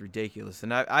stuff is ridiculous,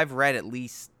 and I've read at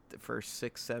least the first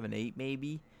 6, 7, 8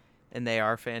 maybe, and they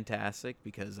are fantastic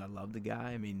because I love the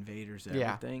guy. I mean, Vader's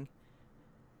everything. Yeah.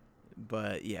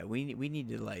 But yeah, we need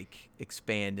to like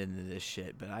expand into this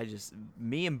shit. But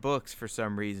me and books for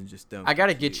some reason just don't. I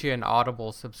gotta get you an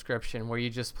Audible subscription where you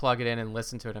just plug it in and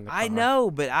listen to it in the car. I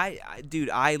know, but dude,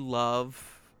 I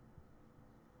love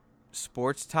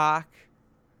sports talk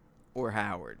or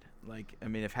Howard. Like, I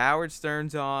mean, if Howard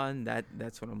Stern's on,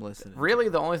 that's what I'm listening to. Really,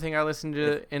 the only thing I listen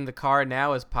to in the car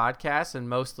now is podcasts and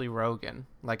mostly Rogan.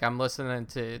 Like, I'm listening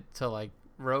to like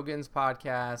Rogan's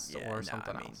podcast or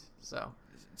something else. So.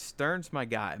 Stern's my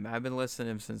guy. I mean, I've been listening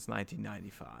to him since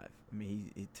 1995. I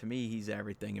mean, to me, he's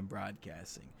everything in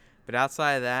broadcasting. But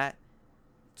outside of that,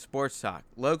 sports talk,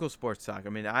 local sports talk. I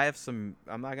mean, I'm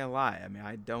not going to lie. I mean,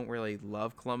 I don't really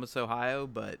love Columbus, Ohio,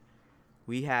 but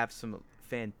we have some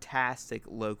fantastic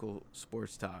local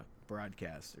sports talk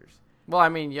broadcasters. Well, I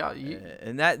mean, yeah,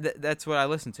 and that's what I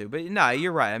listen to. But no,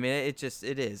 you're right. I mean, it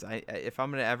is. If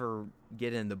I'm gonna ever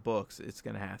get into books, it's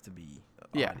gonna have to be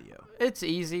audio. It's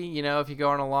easy, if you go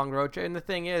on a long road trip. And the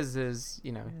thing is, that's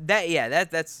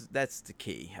the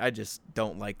key. I just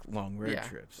don't like long road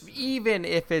trips. Even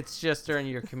if it's just during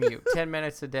your commute, 10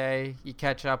 minutes a day, you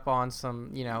catch up on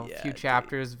some, few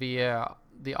chapters via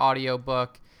the audio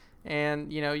book,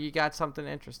 and you got something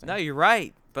interesting. No, you're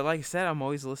right. But like I said, I'm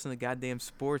always listening to goddamn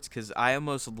sports because I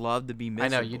almost love to be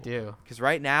miserable. I know you do. Because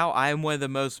right now, I am one of the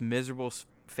most miserable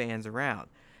fans around.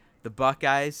 The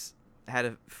Buckeyes had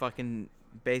a fucking,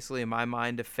 basically in my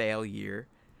mind, a fail year.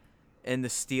 And the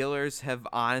Steelers have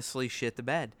honestly shit the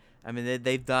bed. I mean,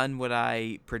 they've done what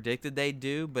I predicted they'd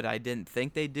do, but I didn't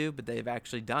think they'd do, but they've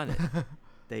actually done it.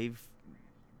 They've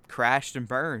crashed and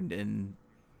burned, and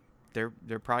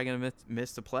they're probably gonna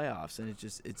miss the playoffs, and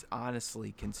it's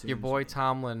honestly consumes your boy me.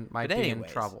 Tomlin might be in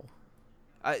trouble.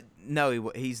 No,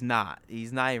 he's not.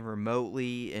 He's not even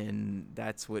remotely, and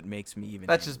that's what makes me even.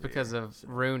 That's just because of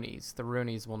Rooney's. The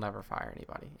Rooney's will never fire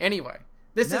anybody. Anyway,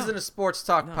 this isn't a sports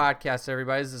talk podcast,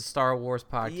 everybody. This is a Star Wars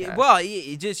podcast. Yeah, well,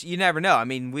 you never know. I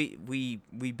mean, we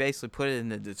basically put it in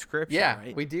the description. Yeah,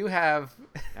 right? We do have.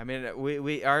 I mean,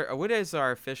 what is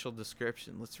our official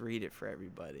description? Let's read it for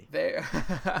everybody. There.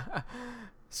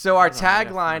 So our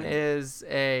tagline is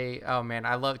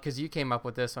I love because you came up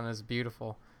with this one. It's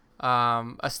beautiful.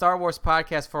 A Star Wars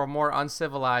podcast for a more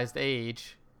uncivilized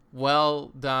age.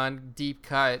 Well done, deep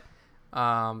cut.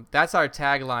 That's our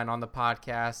tagline on the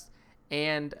podcast.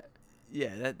 And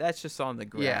yeah, that's just on the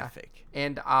graphic. Yeah.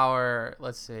 And our,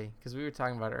 let's see, because we were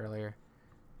talking about it earlier.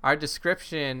 Our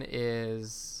description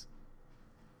is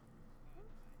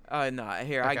No,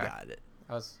 here, I Okay. got it.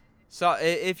 I was. So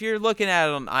if you're looking at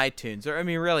it on iTunes, or I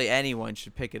mean, really anyone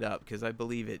should pick it up because I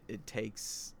believe it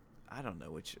takes, I don't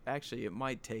know which, actually it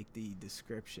might take the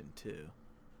description too.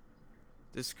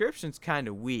 Description's kind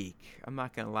of weak. I'm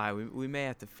not going to lie. We may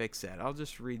have to fix that. I'll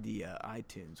just read the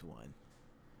iTunes one.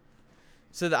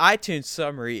 So the iTunes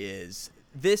summary is,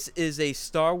 this is a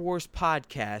Star Wars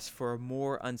podcast for a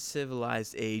more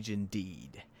uncivilized age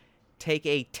indeed. Take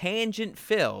a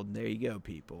tangent-filled, there you go,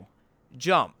 people,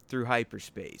 jump through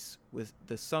hyperspace with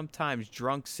the sometimes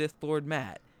drunk Sith Lord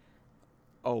Matt,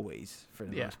 always for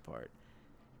the most part,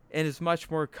 and his much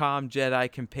more calm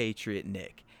Jedi compatriot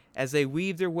Nick, as they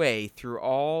weave their way through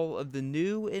all of the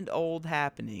new and old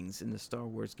happenings in the Star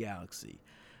Wars galaxy.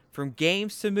 From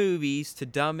games to movies to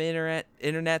dumb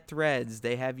internet threads,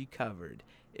 they have you covered.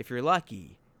 If you're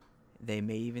lucky, they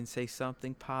may even say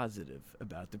something positive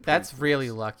about the prequels. That's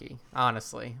really lucky,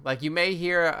 honestly. Like, you may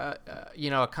hear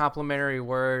a complimentary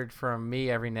word from me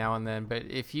every now and then, but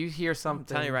if you hear something, I'm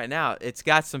telling you right now, it's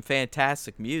got some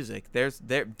fantastic music. There,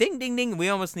 ding, ding, ding. We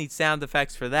almost need sound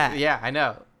effects for that. Yeah, I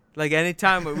know. Like,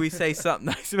 anytime we say something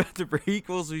nice about the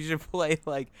prequels, we should play,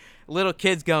 like, little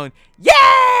kids going, yay!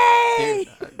 Dude,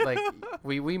 like,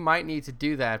 we might need to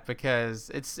do that because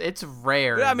it's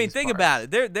rare. But, I mean, think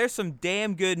about it. There's some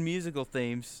damn good musical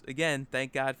themes. Again,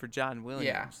 thank God for John Williams.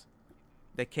 Yeah.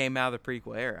 That came out of the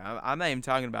prequel era. I'm not even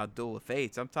talking about Duel of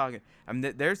Fates.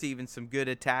 There's even some good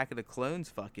Attack of the Clones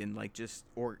fucking, like, just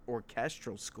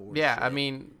orchestral scores. Yeah, shit. I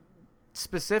mean,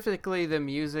 specifically the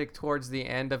music towards the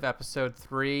end of episode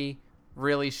 3,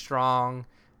 really strong.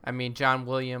 I mean, John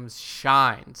Williams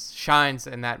shines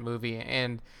in that movie,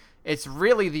 and it's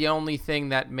really the only thing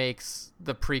that makes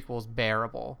the prequels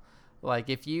bearable. Like,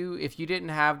 if you didn't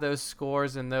have those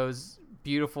scores and those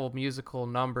beautiful musical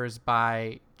numbers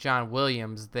by John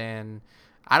Williams, then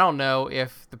I don't know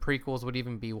if the prequels would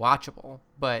even be watchable.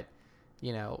 But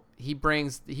you know, he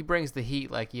brings the heat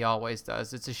like he always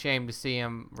does. It's a shame to see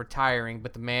him retiring,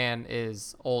 but the man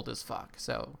is old as fuck,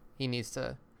 so he needs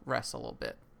to rest a little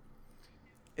bit.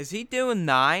 Is he doing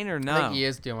 9 or no? I think he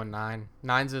is doing 9.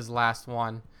 9's his last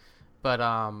one, but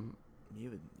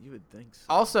You would think so.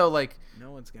 also, like,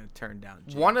 No one's gonna turn down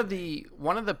JJ. one of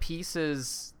the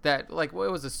pieces that, like, well,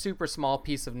 it was a super small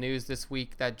piece of news this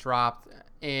week that dropped,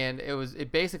 and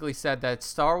it basically said that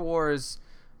Star Wars,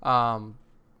 Solo,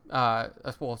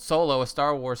 a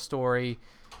Star Wars story,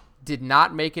 did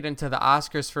not make it into the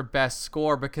Oscars for best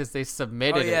score because they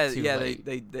submitted it too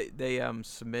late. They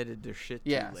submitted their shit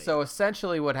too late. So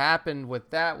essentially what happened with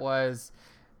that was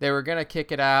they were going to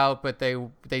kick it out, but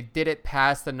they did it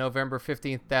past the November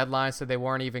 15th deadline, so they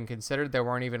weren't even considered. They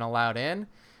weren't even allowed in.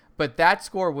 But that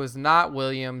score was not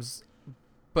Williams,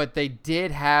 but they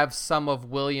did have some of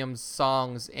Williams'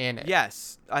 songs in it.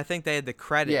 Yes, I think they had to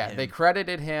credit him. Yeah, they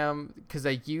credited him because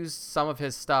they used some of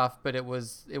his stuff, but it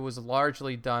was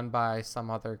largely done by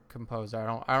some other composer.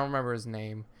 I don't remember his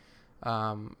name.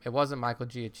 It wasn't Michael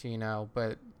Giacchino,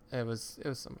 but it was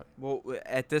somebody. Well,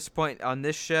 at this point on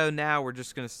this show now, we're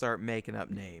just gonna start making up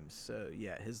names. So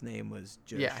yeah, his name was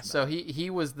Joe. Yeah, Schmo. so he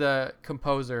was the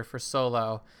composer for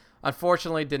Solo.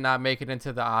 Unfortunately, did not make it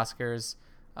into the Oscars.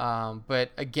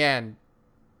 But again,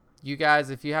 you guys,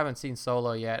 if you haven't seen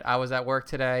Solo yet, I was at work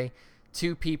today.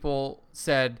 2 people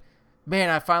said, "Man,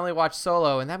 I finally watched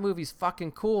Solo, and that movie's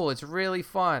fucking cool. It's really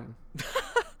fun."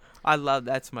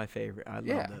 That's my favorite. I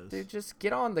love those. Dude, just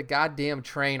get on the goddamn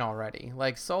train already.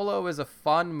 Like, Solo is a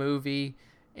fun movie,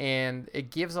 and it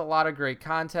gives a lot of great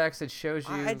context. It shows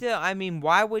you. I mean,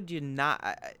 why would you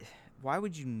not? Why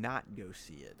would you not go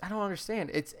see it? I don't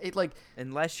understand. It's like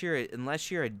unless you're a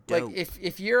dope. Like,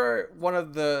 if you're one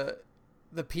of the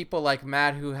people like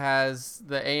Matt who has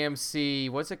the AMC,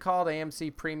 what's it called?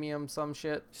 AMC Premium, some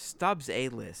shit. Stubbs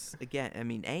A-list again. I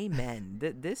mean, amen.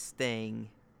 This thing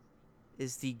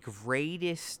is the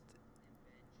greatest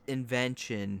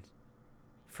invention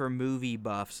for movie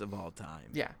buffs of all time.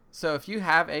 Yeah. So if you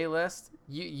have A-list,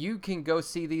 you can go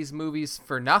see these movies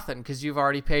for nothing because you've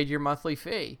already paid your monthly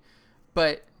fee.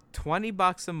 But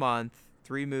 $20 a month,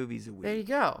 3 movies a week. There you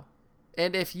go.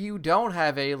 And if you don't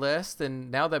have A-list, and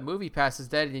now that MoviePass is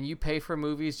dead, and you pay for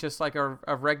movies just like a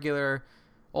regular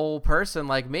old person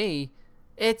like me,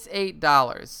 it's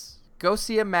 $8. Go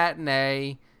see a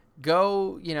matinee.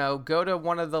 Go to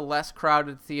one of the less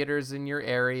crowded theaters in your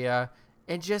area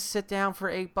and just sit down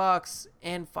for $8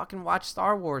 and fucking watch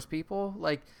Star Wars, people.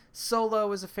 Like,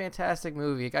 Solo is a fantastic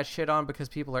movie. It got shit on because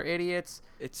people are idiots.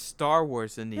 It's Star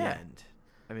Wars in the end.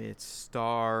 I mean, it's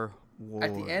Star Wars.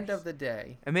 At the end of the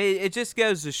day. I mean, it just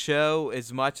goes to show,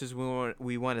 as much as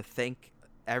we want to think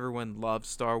everyone loves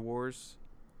Star Wars,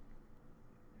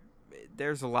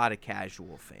 there's a lot of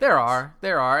casual fans. There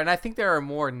are, and I think there are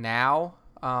more now.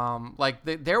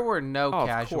 There were no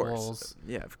casuals.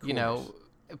 Yeah, of course. You know,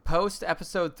 post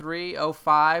episode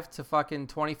 305 to fucking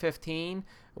 2015,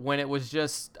 when it was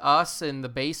just us in the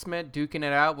basement duking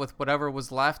it out with whatever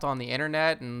was left on the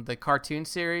internet and the cartoon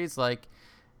series, like,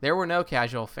 there were no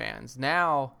casual fans.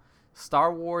 Now,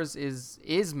 Star Wars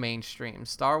is mainstream.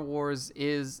 Star Wars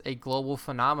is a global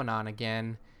phenomenon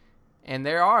again. And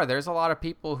there's a lot of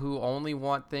people who only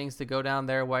want things to go down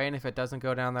their way, and if it doesn't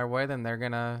go down their way, then they're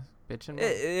going to bitch and moan.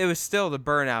 It was still the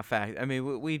burnout fact. I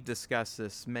mean, we've discussed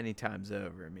this many times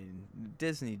over. I mean,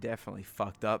 Disney definitely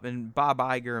fucked up, and Bob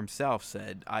Iger himself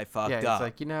said, I fucked up. Yeah,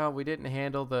 it's like, we didn't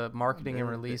handle the marketing and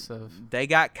release of... They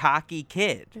got cocky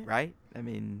kid, right? I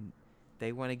mean,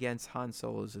 they went against Han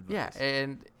Solo's advice. Yeah,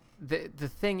 and the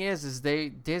thing is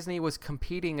Disney was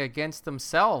competing against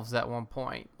themselves at one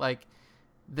point. Like,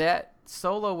 that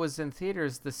Solo was in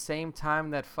theaters the same time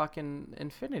that fucking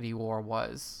Infinity War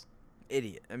was.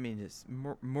 Idiot. I mean, it's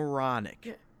moronic.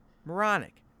 Yeah.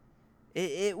 Moronic.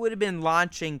 It would have been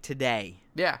launching today.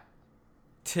 Yeah.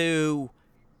 To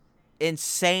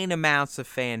insane amounts of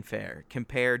fanfare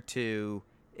compared to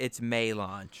its May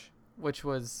launch. Which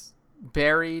was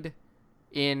buried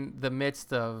in the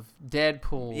midst of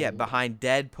Deadpool. Yeah, behind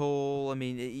Deadpool. I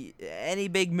mean, any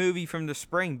big movie from the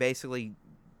spring basically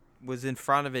was in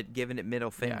front of it, giving it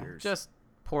middle fingers. Yeah, just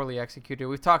poorly executed.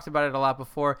 We've talked about it a lot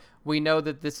before. We know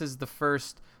that this is the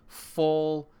first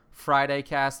full Friday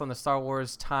cast on the Star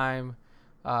Wars Time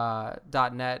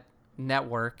 .net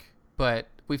network, but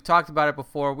we've talked about it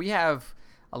before. We have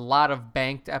a lot of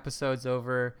banked episodes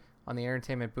over on the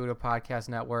Entertainment Buddha Podcast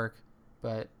Network,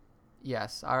 but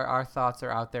yes, our thoughts are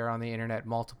out there on the internet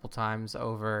multiple times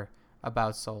over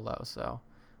about Solo. So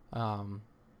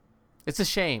it's a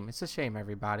shame. It's a shame,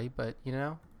 everybody, but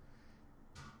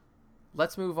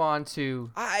let's move on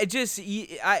to...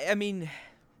 I mean,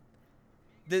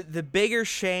 the bigger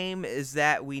shame is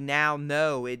that we now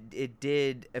know it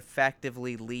did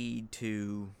effectively lead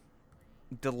to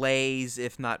delays,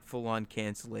 if not full-on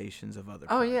cancellations of other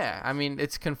projects. Yeah. I mean,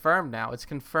 it's confirmed now. It's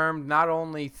confirmed not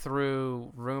only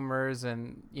through rumors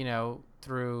and,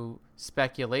 through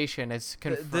speculation. It's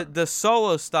confirmed. The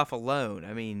Solo stuff alone,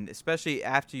 I mean, especially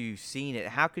after you've seen it,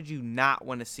 how could you not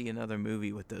want to see another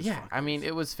movie with those fuckers? I mean,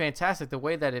 it was fantastic. The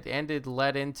way that it ended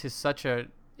led into such a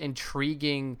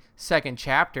intriguing second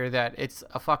chapter that it's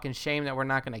a fucking shame that we're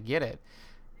not going to get it.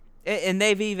 And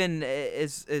they've even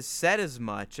is said as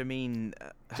much. I mean,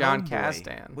 John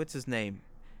Kasdan. What's his name?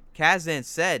 Kasdan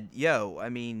said, I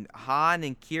mean, Han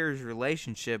and Kira's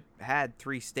relationship had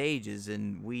 3 stages,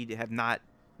 and we have not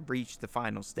reached the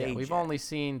final stage we've yet. only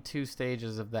seen 2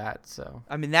 stages of that, so...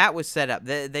 I mean, that was set up.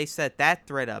 They set that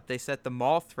thread up. They set the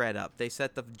Maul thread up. They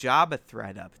set the Jabba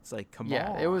thread up. It's like, come on.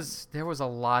 Yeah, there was a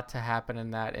lot to happen in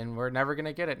that, and we're never going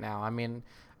to get it now. I mean,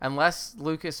 unless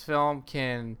Lucasfilm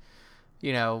can...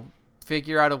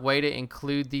 figure out a way to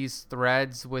include these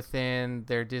threads within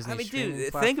their Disney streaming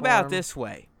platform. Think about it this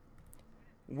way.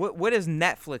 What has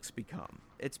Netflix become?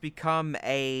 It's become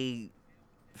a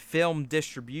film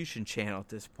distribution channel at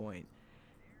this point.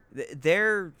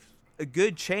 They're a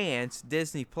good chance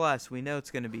Disney Plus, we know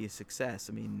it's going to be a success.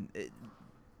 I mean,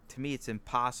 to me, it's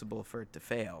impossible for it to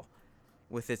fail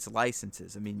with its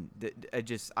licenses. I mean,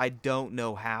 I don't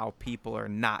know how people are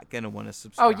not going to want to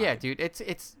subscribe. Oh yeah, dude,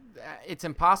 it's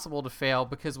impossible to fail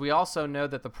because we also know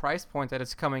that the price point that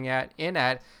it's coming in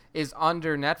at is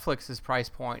under Netflix's price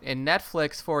point, and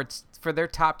Netflix for their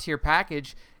top tier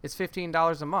package is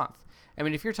 $15 a month. I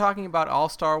mean, if you're talking about all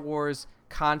Star Wars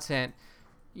content,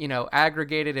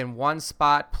 aggregated in one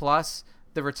spot, plus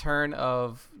the return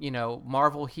of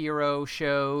Marvel hero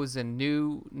shows and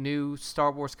new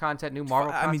Star Wars content, new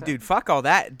Marvel content. I mean, dude, fuck all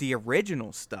that. The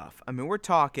original stuff. I mean, we're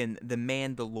talking The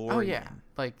Mandalorian. Oh yeah,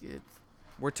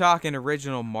 we're talking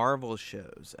original Marvel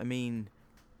shows. I mean,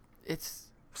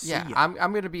 I'm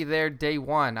gonna be there day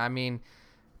one. I mean,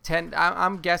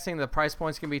 I'm guessing the price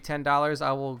point's gonna be $10.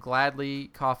 I will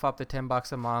gladly cough up the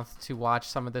 $10 a month to watch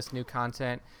some of this new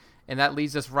content, and that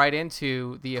leads us right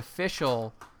into the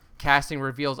official casting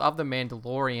reveals of The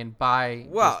Mandalorian by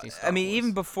Disney Star I mean, Wars.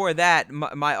 even before that,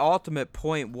 my ultimate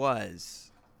point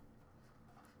was,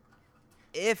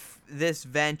 if this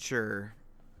venture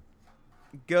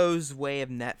goes way of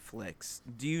Netflix,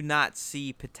 do you not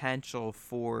see potential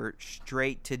for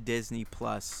straight to Disney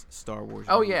Plus Star Wars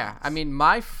Oh movies? yeah, I mean,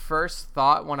 my first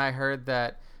thought when I heard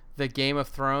that the Game of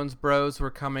Thrones bros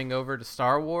were coming over to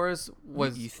Star Wars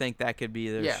was... You think that could be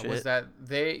their shit? was that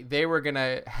they were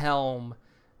gonna helm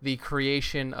the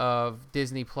creation of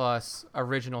Disney Plus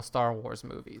original Star Wars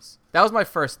movies. That was my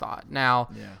first thought. Now,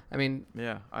 I mean,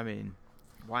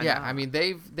 why yeah, not? I mean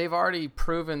they've already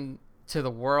proven to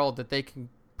the world that they can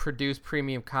produce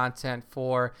premium content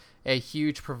for a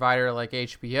huge provider like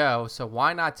HBO. So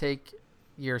why not take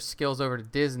your skills over to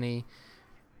Disney?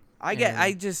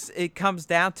 It comes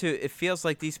down to, it feels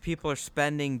like these people are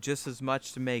spending just as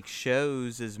much to make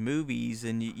shows as movies,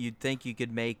 and you'd think you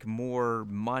could make more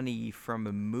money from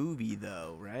a movie,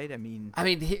 though, right? I mean,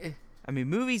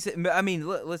 movies. I mean,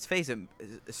 let's face it.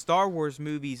 Star Wars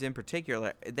movies, in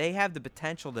particular, they have the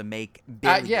potential to make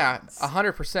billions. Yeah,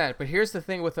 100%. But here's the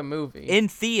thing with a movie in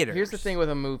theaters. Here's the thing with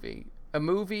a movie. A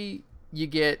movie, you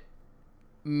get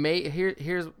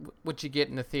here's what you get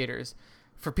in the theaters.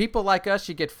 For people like us,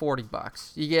 you get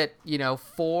 $40. You get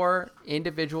 4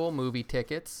 individual movie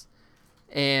tickets,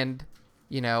 and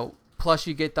plus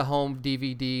you get the home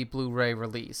DVD Blu-ray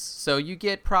release. So you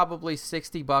get probably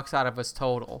 $60 out of us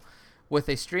total. With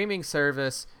a streaming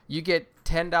service, you get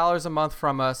 $10 a month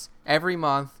from us every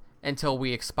month until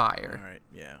we expire. All right,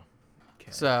 yeah.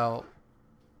 Okay. So,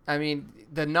 I mean,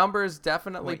 the numbers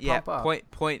definitely pump up.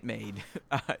 Point made.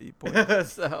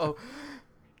 So,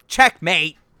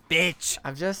 checkmate, bitch.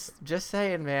 I'm just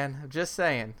saying, man. I'm just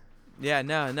saying. Yeah,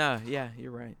 no, yeah,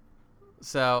 you're right.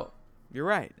 So, you're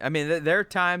right. I mean, there are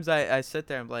times I sit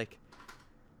there and I'm like,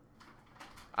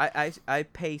 I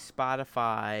pay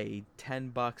Spotify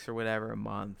 $10 or whatever a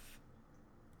month,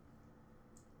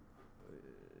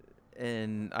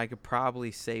 and I could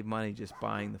probably save money just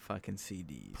buying the fucking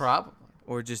CDs. Probably.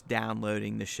 Or just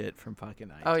downloading the shit from fucking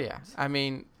iTunes. Oh yeah, I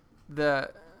mean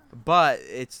But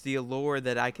it's the allure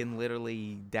that I can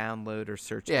literally download or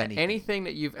search anything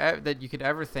that you could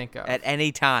ever think of. At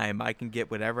any time, I can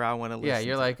get whatever I want to listen to. Yeah,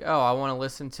 you're like, oh, I want to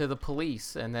listen to The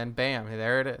Police, and then bam,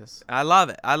 there it is. I love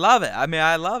it. I mean,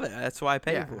 I love it. That's why I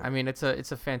pay for it. I mean, it's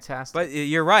a fantastic. But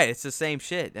you're right. It's the same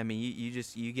shit. I mean,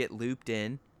 you get looped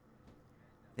in,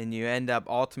 and you end up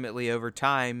ultimately over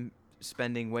time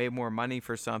spending way more money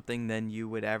for something than you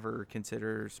would ever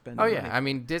consider spending. Oh yeah, money. I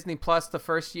mean, Disney Plus the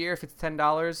first year, if it's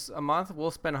 $10 a month, we'll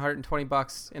spend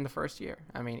 $120 in the first year.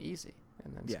 I mean, easy.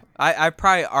 And then I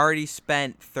probably already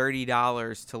spent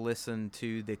 $30 to listen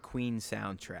to the Queen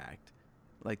soundtrack,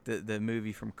 like the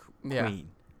movie from Queen. Yeah.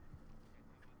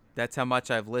 That's how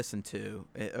much I've listened to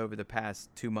it over the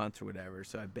past 2 months or whatever.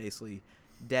 So I basically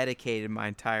dedicated my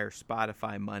entire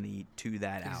Spotify money to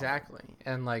that album. Exactly.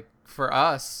 And like for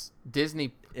us,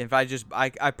 Disney, if I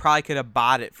probably could have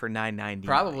bought it for $9.99.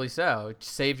 Probably so.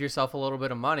 Saved yourself a little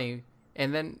bit of money.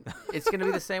 And then it's going to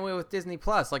be the same way with Disney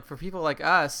Plus. Like for people like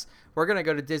us, we're going to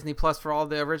go to Disney Plus for all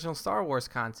the original Star Wars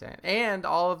content and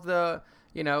all of the,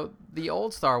 the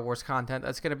old Star Wars content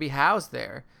that's going to be housed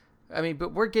there. I mean,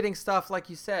 but we're getting stuff like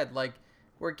you said, like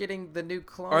we're getting the new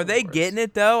Clone Wars. Are they getting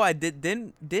it though?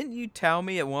 Didn't you tell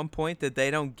me at one point that they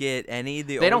don't get any of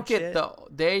the old shit?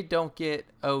 They don't get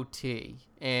OT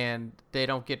and they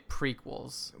don't get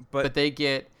prequels, but they'll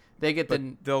get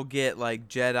like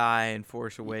Jedi and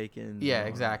Force Awakens. Yeah,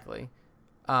 exactly.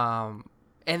 And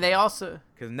they also,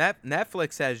 because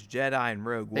Netflix has Jedi and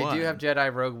Rogue One. They do have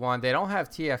Jedi Rogue One. They don't have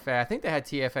TFA. I think they had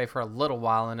TFA for a little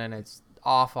while and then it's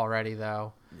off already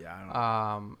though. Yeah. I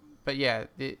don't know. But yeah,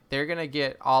 they're gonna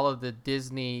get all of the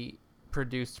Disney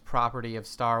produced property of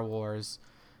Star Wars,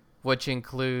 which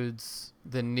includes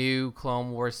the new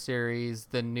Clone Wars series,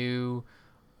 the new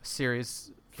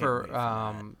series for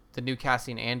the new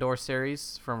Cassian Andor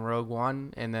series from Rogue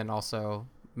One, and then also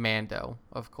Mando,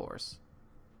 of course.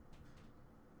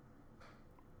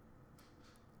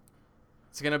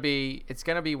 It's gonna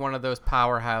be one of those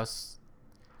powerhouse.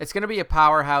 It's gonna be a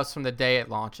powerhouse from the day it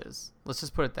launches. Let's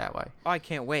just put it that way. Oh, I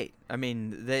can't wait. I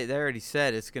mean, they already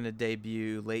said it's gonna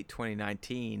debut late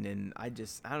 2019, and I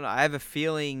don't know. I have a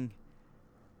feeling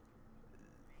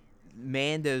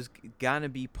Mando's gonna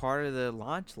be part of the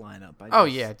launch lineup. Oh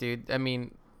yeah, dude. I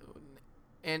mean,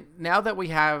 and now that we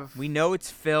know it's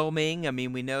filming. I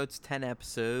mean, we know it's 10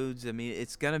 episodes. I mean,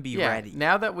 it's gonna be ready.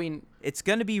 Now that it's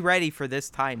gonna be ready for this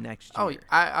time next year. Oh,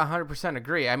 I 100%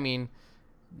 agree. I mean,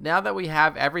 now that we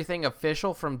have everything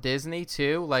official from Disney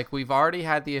too, like we've already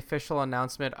had the official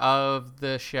announcement of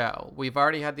the show. We've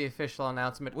already had the official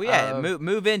announcement. Well, yeah,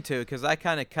 move into it because I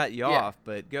kind of cut you off,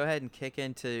 but go ahead and kick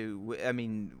into. I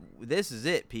mean, this is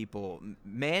it, people.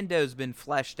 Mando's been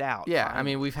fleshed out. Yeah, finally. I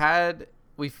mean,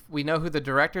 we know who the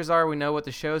directors are. We know what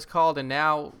the show's called, and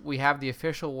now we have the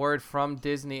official word from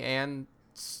Disney and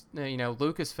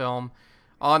Lucasfilm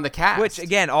on the cast. Which,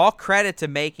 again, all credit to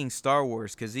making Star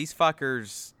Wars, because these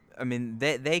fuckers, I mean,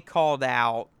 they called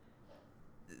out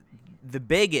the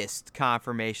biggest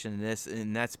confirmation in this,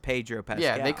 and that's Pedro Pascal.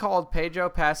 Yeah, they called Pedro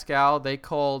Pascal. They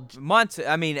called months.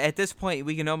 I mean, at this point,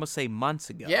 we can almost say months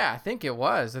ago. Yeah, I think it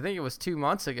was. I think it was 2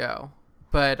 months ago.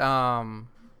 But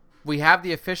we have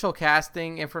the official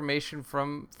casting information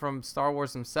from Star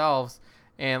Wars themselves,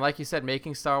 and like you said,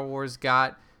 Making Star Wars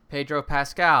got Pedro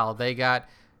Pascal. They got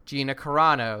Gina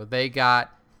Carano. They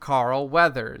got Carl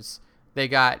Weathers.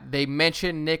 They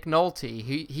mentioned Nick Nolte.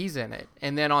 He's in it.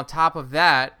 And then on top of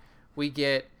that, we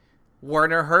get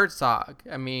Werner Herzog.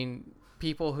 I mean,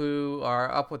 people who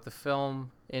are up with the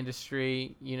film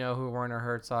industry, you know who Werner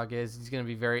Herzog is. He's going to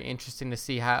be very interesting to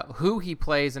see who he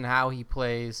plays and how he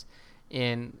plays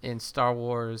in Star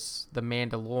Wars The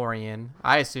Mandalorian.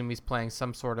 I assume he's playing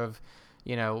some sort of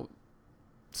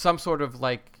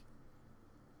like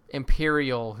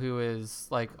Imperial who is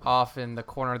like off in the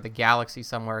corner of the galaxy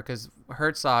somewhere, because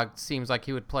Herzog seems like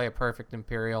he would play a perfect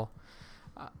Imperial.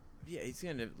 Yeah, he's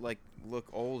gonna like look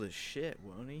old as shit,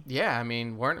 won't he? Yeah, I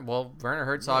mean, Werner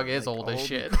Herzog is like old as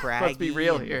shit. Craggy. Let's be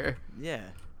real here. Yeah.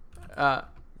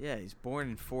 Yeah, he's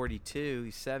born in 42.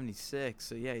 He's 76,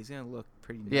 so yeah, he's gonna look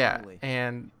pretty gnarly. Yeah,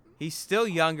 and he's still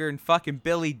younger than fucking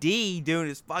Billy D doing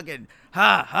his fucking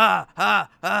yeah,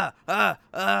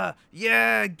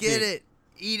 get it.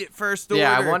 Eat it first order.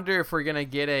 Yeah, I wonder if we're gonna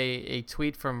get a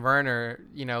tweet from Werner,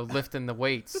 lifting the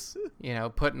weights,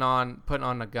 putting on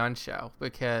a gun show,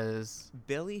 because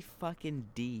Billy fucking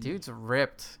D, dude's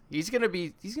ripped. He's gonna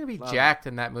be jacked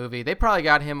in that movie. They probably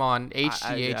got him on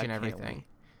HGH and everything.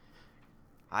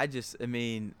 I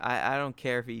don't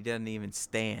care if he doesn't even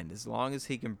stand, as long as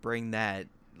he can bring that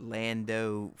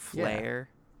Lando flair.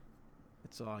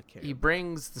 That's all I care. He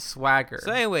brings the swagger.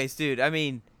 So, anyways, dude, I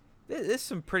mean, this is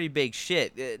some pretty big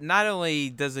shit. Not only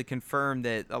does it confirm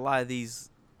that a lot of these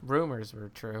rumors were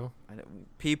true,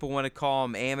 people want to call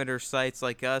them amateur sites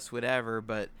like us, whatever,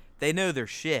 but they know their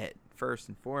shit first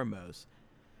and foremost.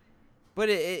 But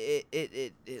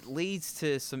it leads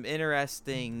to some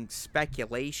interesting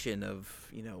speculation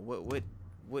of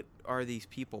what are these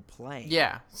people playing?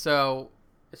 Yeah. So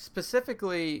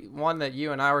specifically, one that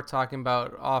you and I were talking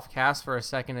about off cast for a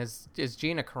second is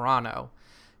Gina Carano.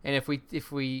 And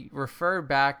if we refer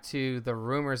back to the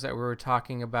rumors that we were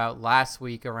talking about last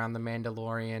week around The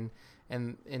Mandalorian,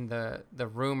 and in the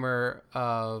rumor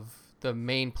of the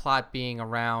main plot being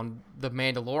around the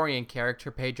Mandalorian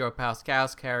character, Pedro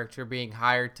Pascal's character, being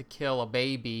hired to kill a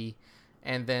baby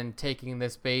and then taking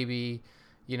this baby,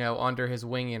 under his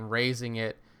wing and raising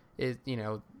it,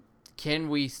 can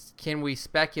we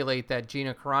speculate that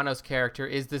Gina Carano's character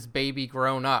is this baby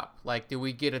grown up? Like, do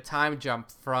we get a time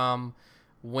jump from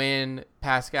when the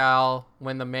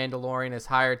Mandalorian is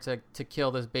hired to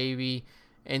kill this baby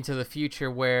into the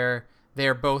future, where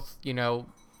they're both,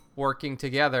 working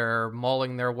together or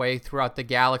mulling their way throughout the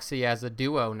galaxy as a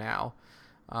duo now?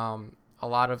 A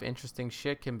lot of interesting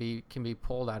shit can be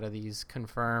pulled out of these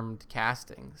confirmed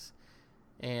castings.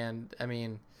 And I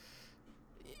mean,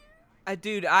 I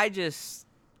don't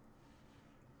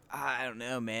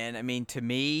know, man. I mean, to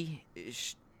me,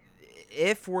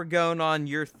 if we're going on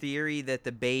your theory that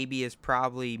the baby is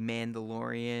probably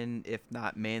Mandalorian, if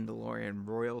not Mandalorian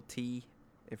royalty,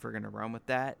 if we're going to run with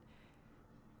that,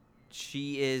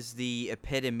 she is the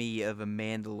epitome of a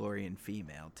Mandalorian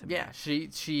female to me. Yeah,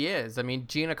 she is. I mean,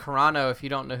 Gina Carano, if you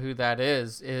don't know who that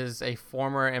is a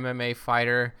former MMA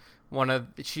fighter.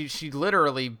 She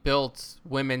literally built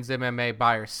women's MMA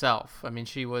by herself. I mean,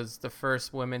 she was the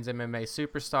first women's MMA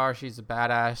superstar. She's a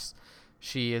badass.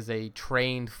 She is a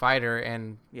trained fighter,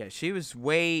 and yeah, she was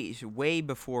way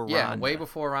before Ronda. Yeah, way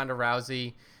before Ronda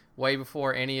Rousey, way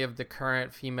before any of the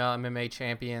current female MMA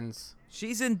champions.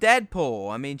 She's in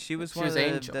Deadpool. I mean, she was one of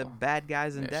the bad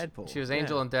guys in Deadpool. She was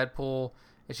Angel in Deadpool.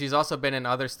 And she's also been in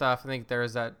other stuff. I think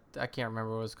there's that, I can't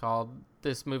remember what it was called,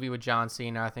 this movie with John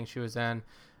Cena, I think she was in.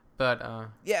 But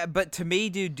yeah, but to me,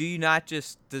 dude, do you not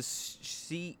just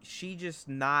she just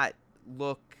not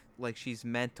look like she's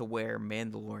meant to wear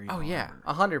Mandalorian armor? Yeah,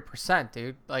 100%,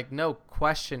 dude. Like, no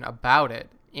question about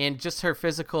it. And just her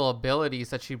physical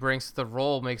abilities that she brings to the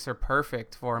role makes her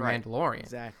perfect for a Mandalorian.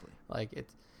 Exactly. Like,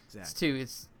 it's too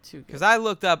good. Because I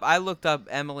looked up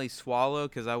Emily Swallow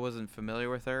because I wasn't familiar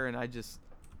with her, and I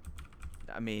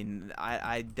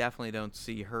definitely don't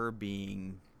see her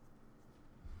being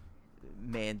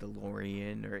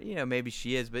Mandalorian, or maybe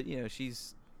she is, but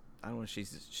she's, I don't want to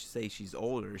say she's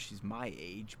older, she's my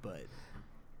age, but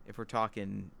if we're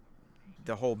talking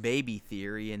the whole baby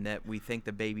theory and that we think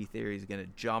the baby theory is going to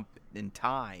jump in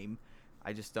time,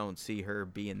 I just don't see her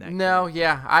being that. No,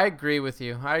 yeah, I agree with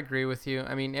you.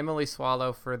 I mean, Emily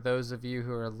Swallow, for those of you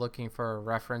who are looking for a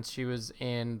reference, she was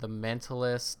in The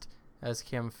Mentalist as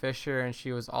Kim Fisher, and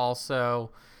she was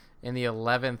also in the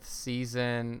 11th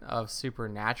season of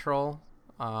Supernatural.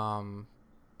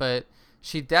 But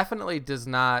she definitely does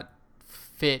not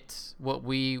fit what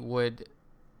we would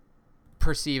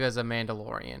perceive as a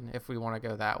Mandalorian, if we want to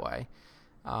go that way.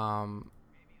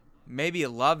 Maybe a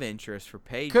love interest for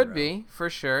Pedro. Could be, for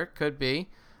sure. Could be.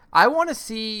 I want to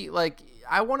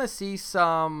see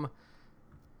some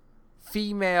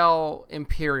female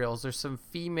Imperials or some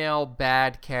female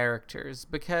bad characters,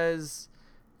 because,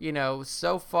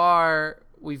 so far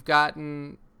we've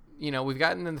gotten in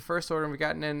the First Order and we've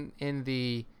gotten in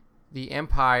the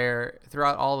Empire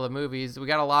throughout all the movies. We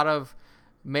got a lot of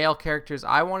male characters.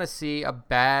 I want to see a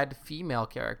bad female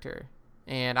character,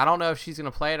 and I don't know if she's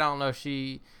going to play it. I don't know if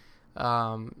she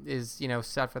is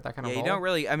set for that kind of role. You don't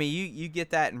really. I mean, you get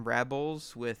that in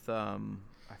Rebels with I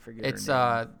forget. It's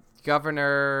her name.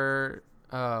 Governor.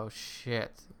 Oh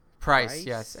shit, Price.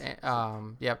 Yes.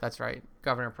 Yep, that's right,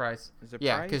 Governor Price. Is it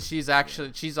yeah, Price? because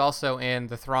she's also in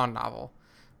the Thrawn novel,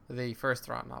 the first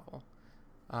Thrawn novel.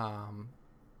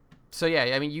 So yeah,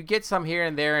 I mean, you get some here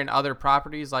and there in other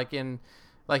properties, like you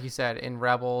said, in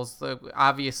Rebels.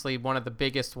 Obviously, one of the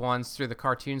biggest ones through the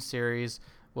cartoon series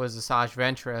was Asajj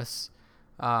Ventress.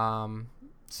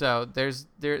 So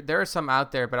there are some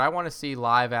out there, but I want to see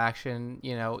live action,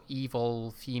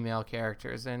 evil female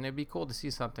characters, and it'd be cool to see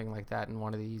something like that in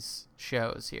one of these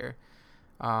shows here.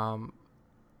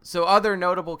 So other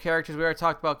notable characters, we already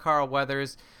talked about Carl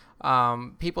Weathers.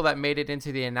 People that made it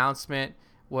into the announcement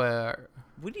were.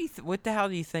 What the hell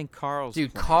do you think Carl's?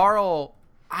 Dude, playing? Carl,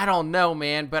 I don't know,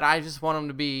 man, but I just want him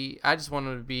to be.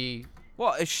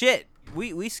 Well, shit.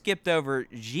 We skipped over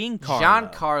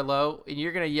Giancarlo. Giancarlo, and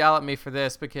you're gonna yell at me for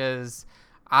this because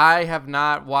I have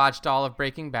not watched all of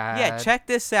Breaking Bad. Yeah, check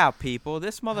this out, people.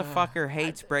 This motherfucker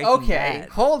hates Breaking Bad. Okay,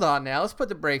 hold on now. Let's put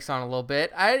the brakes on a little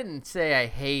bit. I didn't say I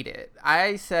hate it.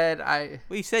 I said I.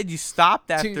 Well, you said you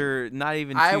stopped after not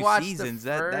even two seasons.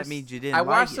 That means you didn't. I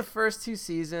watched the it. first 2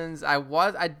 seasons.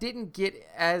 I didn't get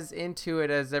as into it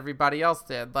as everybody else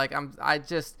did. Like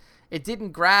it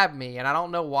didn't grab me, and I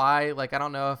don't know why. Like, I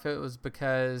don't know if it was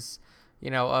because,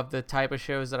 of the type of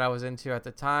shows that I was into at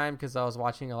the time, because I was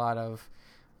watching a lot of,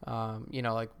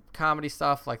 like comedy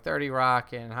stuff like 30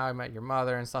 Rock and How I Met Your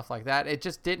Mother and stuff like that. It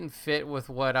just didn't fit with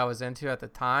what I was into at the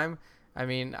time. I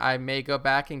mean, I may go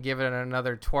back and give it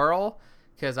another twirl,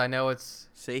 because I know it's.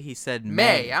 See, he said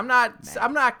May. I'm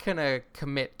not gonna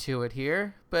commit to it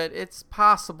here, but it's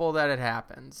possible that it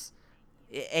happens.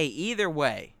 Hey, either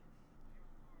way.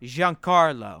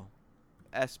 Giancarlo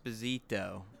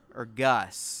Esposito, or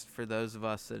Gus, for those of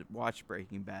us that watch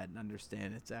Breaking Bad and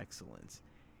understand its excellence.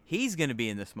 He's going to be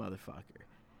in this motherfucker.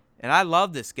 And I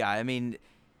love this guy. I mean,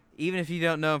 even if you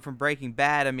don't know him from Breaking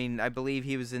Bad, I mean, I believe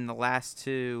he was in the last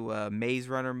 2 Maze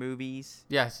Runner movies.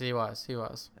 Yes, he was. He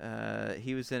was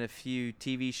in a few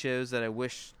TV shows that I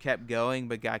wish kept going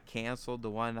but got canceled. The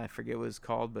one, I forget what it was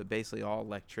called, but basically all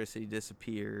electricity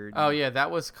disappeared. Oh, yeah, that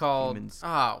was called... Humans.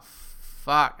 Oh,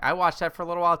 fuck. I watched that for a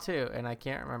little while, too, and I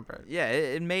can't remember. Yeah,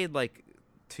 it made like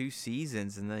 2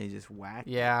 seasons, and then he just whacked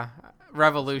it. Yeah,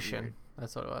 Revolution.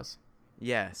 That's what it was.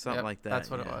 Yeah, something like that. That's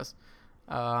what it was.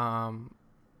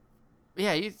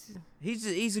 Yeah, he's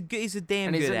a damn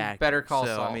and he's good in actor. Better Call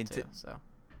so, Saul, I mean, too. So,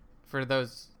 for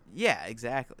those... Yeah,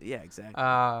 exactly.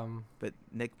 But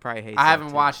Nick probably hates. I haven't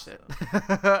too, watched so.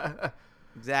 it.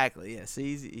 Exactly. Yeah. So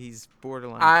he's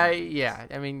borderline.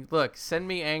 I mean, look, send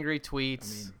me angry tweets.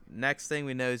 I mean, next thing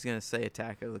we know, he's gonna say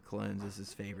Attack of the Clones is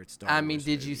his favorite Star I mean, Wars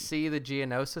did movie. you see the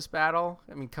Geonosis battle?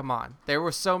 I mean, come on. There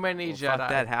were so many Jedi. Fuck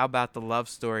that. How about the love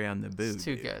story on Naboo? It's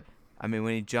too dude? good. I mean,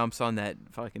 when he jumps on that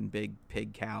fucking big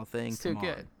pig cow thing, It's too come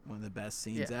good. on. One of the best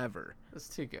scenes ever. It's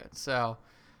too good. So,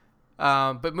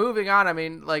 but moving on, I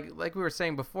mean, like we were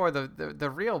saying before,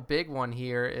 the real big one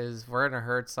here is Werner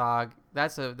Herzog.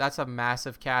 That's a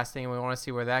massive casting, and we want to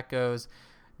see where that goes.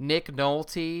 Nick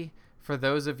Nolte, for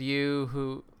those of you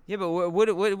who but what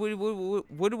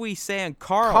do we say on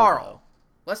Carl? Carl.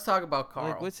 Let's talk about Carl.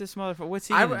 Like, what's this motherfucker? What's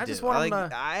he gonna do? Just want him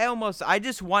to... I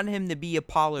just want him to be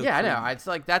Apollo. Yeah, Creed. I know. It's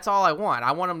like that's all I want.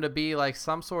 I want him to be like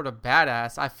some sort of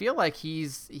badass. I feel like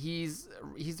he's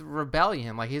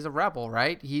rebellion. Like he's a rebel,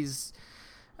 right? He's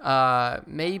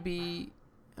maybe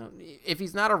if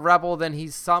he's not a rebel, then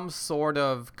he's some sort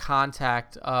of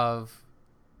contact of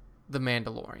the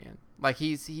Mandalorian. Like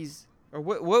he's. Or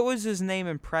what was his name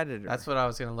in Predator? That's what I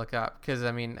was gonna look up, because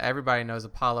I mean everybody knows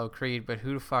Apollo Creed, but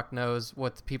who the fuck knows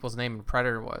what the people's name in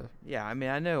Predator was? Yeah, I mean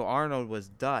I know Arnold was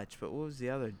Dutch, but what was the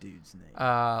other dude's name?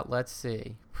 Let's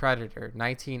see. Predator,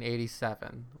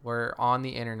 1987. We're on the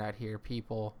internet here,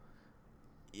 people.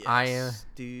 Yes. I am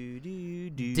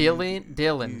Dylan.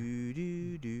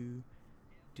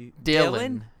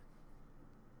 Dylan.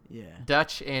 Yeah.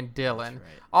 Dutch and Dylan. Right.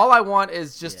 All I want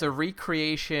is just a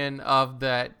recreation of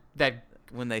that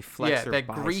when they flex their that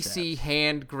biceps. greasy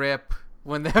hand grip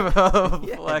when they're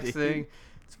flexing. Dude.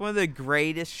 It's one of the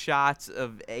greatest shots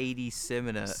of 80s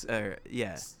cinema.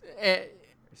 Yeah.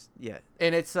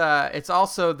 And it's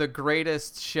also the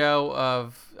greatest show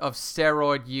of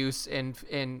steroid use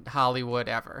in Hollywood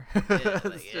ever.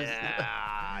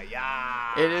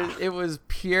 It was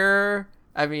pure.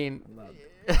 I mean,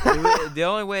 the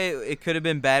only way it could have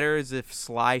been better is if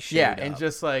Sly showed up. and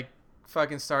just like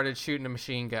fucking started shooting a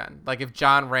machine gun. Like if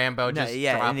John Rambo just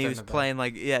dropped and he was into playing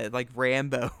like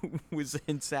Rambo was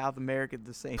in South America at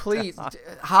the same time. Please,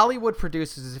 Hollywood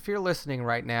producers, if you're listening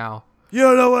right now, you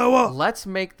know what I want. Let's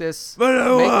make this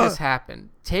happen.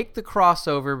 Take the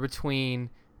crossover between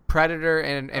Predator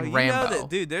and Rambo.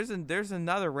 Dude, there's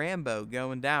another Rambo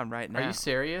going down right now. Are you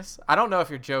serious? I don't know if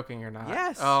you're joking or not.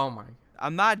 Yes. Oh my.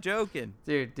 I'm not joking,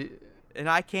 dude. And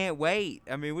I can't wait.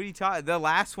 I mean, what are you talking? The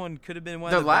last one could have been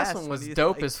one. The of the last best. one was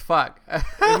dope as fuck.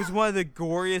 It was one of the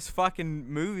goriest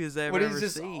fucking movies I've ever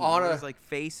seen. His like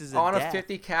faces on of a death.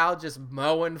 50 cal, just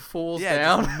mowing fools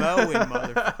down. Just mowing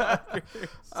motherfuckers.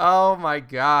 Oh my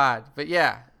god! But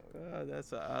yeah,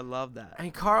 I love that. I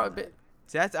mean, Carl.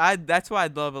 See, that's why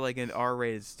I'd love like an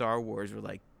R-rated Star Wars where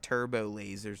like turbo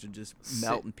lasers are just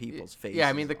melting people's faces. Yeah,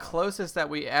 I mean the closest that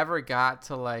we ever got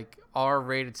to like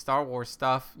R-rated Star Wars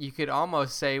stuff, you could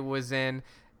almost say was in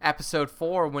Episode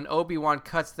 4 when Obi-Wan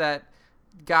cuts that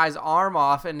guy's arm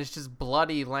off and it's just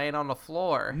bloody laying on the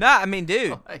floor. No, I mean,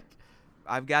 dude,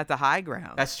 I've got the high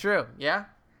ground. That's true. Yeah.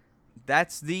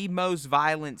 That's the most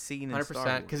violent scene in 100%, Star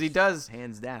Wars. Because he does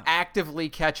hands down actively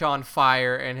catch on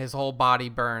fire and his whole body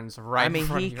burns right in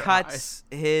front of your cuts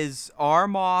his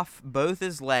arm off, both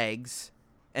his legs,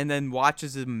 and then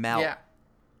watches him melt.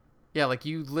 Yeah, like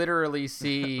you literally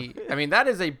see. I mean, that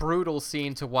is a brutal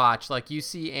scene to watch. Like you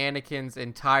see Anakin's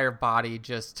entire body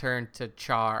just turn to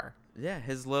char. Yeah,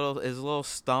 his little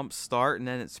stumps start and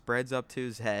then it spreads up to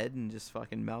his head and just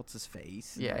fucking melts his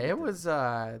face. Yeah, it was.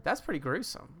 That's pretty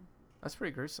gruesome.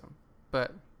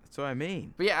 But that's what I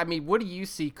mean. But yeah, I mean, what do you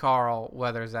see Carl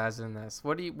Weathers as in this?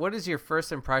 What is your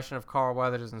first impression of Carl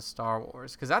Weathers in Star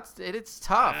Wars? Because it's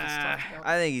tough.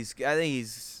 I think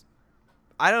he's.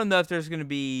 I don't know if there's going to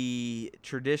be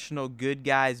traditional good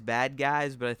guys, bad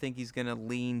guys, but I think he's going to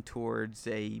lean towards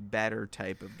a better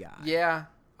type of guy. Yeah.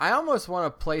 I almost want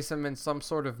to place him in some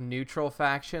sort of neutral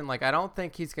faction. Like, I don't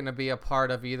think he's going to be a part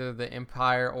of either the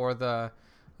Empire or the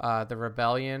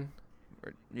Rebellion.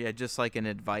 Yeah, just like an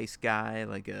advice guy,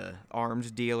 like a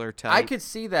arms dealer type. I could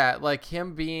see that, like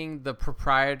him being the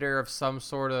proprietor of some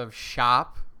sort of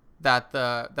shop that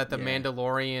the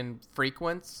Mandalorian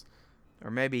frequents. Or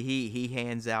maybe he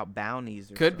hands out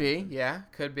bounties. Could be.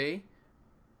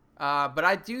 But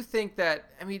I do think that,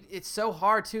 I mean, it's so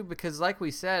hard, too, because like we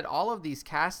said, all of these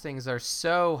castings are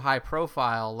so high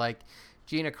profile. Like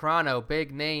Gina Carano,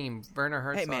 big name, Werner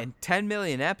Herzog. Hey, man, 10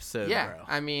 million episodes, bro.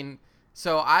 I mean,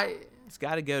 It's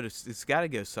got to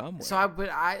go somewhere. So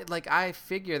I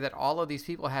figure that all of these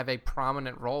people have a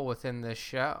prominent role within this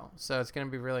show. So it's going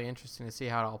to be really interesting to see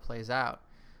how it all plays out.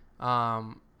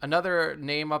 Another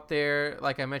name up there,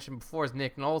 like I mentioned before, is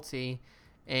Nick Nolte.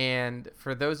 And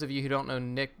for those of you who don't know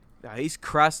Nick, he's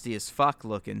crusty as fuck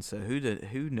looking. So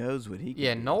who knows what he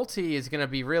can do. Nolte is going to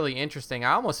be really interesting.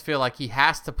 I almost feel like he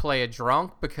has to play a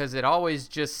drunk because it always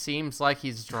just seems like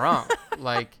he's drunk.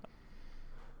 Like,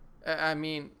 I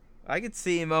mean, I could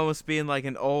see him almost being like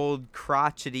an old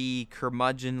crotchety,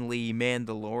 curmudgeonly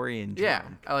Mandalorian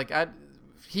drunk.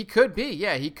 He could be.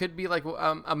 Yeah, he could be like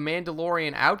a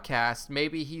Mandalorian outcast.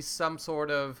 Maybe he's some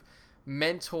sort of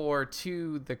mentor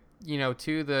to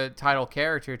the title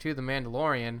character, to the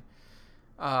Mandalorian.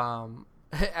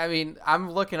 I mean,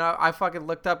 I fucking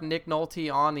looked up Nick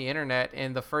Nolte on the internet,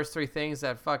 and the first three things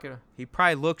that fucking... He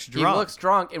probably looks drunk. He looks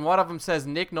drunk, and one of them says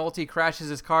Nick Nolte crashes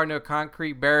his car into a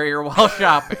concrete barrier while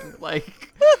shopping.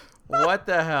 Like, what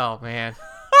the hell, man?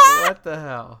 What the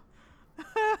hell?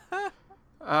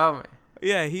 Oh, man.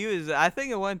 Yeah, he was... I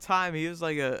think at one time he was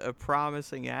like a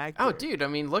promising actor. Oh, dude, I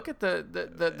mean, look at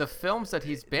the films that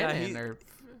he's been in.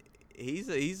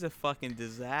 He's a fucking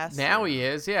disaster. Now he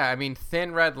is, yeah. I mean,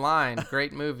 Thin Red Line,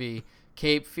 great movie.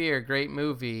 Cape Fear, great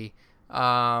movie.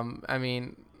 I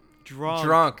mean,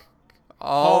 drunk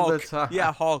all Hulk. the time.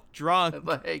 Yeah, Hulk, drunk.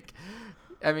 Like,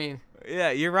 I mean, yeah,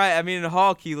 you're right. I mean, in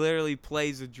Hulk, he literally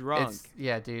plays a drunk.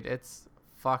 Yeah, dude, it's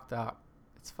fucked up.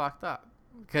 It's fucked up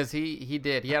because he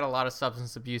had a lot of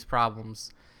substance abuse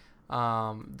problems.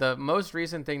 The most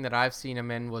recent thing that I've seen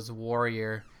him in was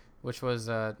Warrior. which was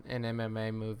an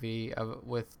MMA movie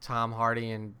with Tom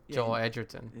Hardy and Joel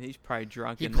Edgerton. And he's probably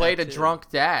drunk. He played a drunk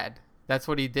dad. That's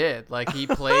what he did. Like he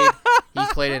played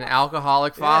an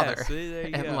alcoholic father. Yeah, see, there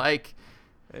you and go. like,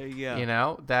 there you go. you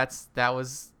know, that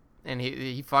was, and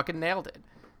he fucking nailed it.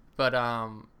 But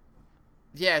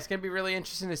yeah, it's gonna be really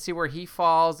interesting to see where he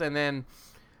falls. And then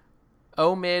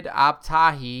Omid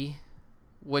Abtahi,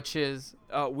 which is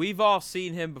we've all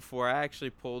seen him before. I actually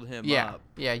pulled him up.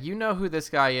 Yeah, you know who this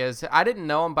guy is. I didn't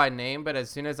know him by name, but as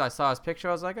soon as I saw his picture,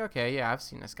 I was like, okay, yeah, I've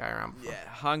seen this guy around before. Yeah,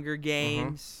 Hunger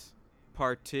Games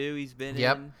Part 2 he's been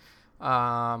Yep. in.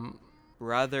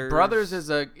 Brothers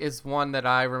is one that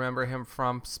I remember him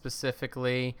from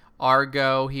specifically.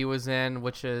 Argo he was in,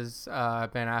 which is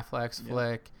Ben Affleck's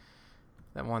flick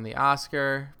that won the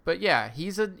Oscar. But yeah,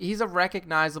 he's a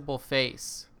recognizable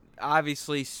face.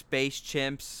 Obviously, Space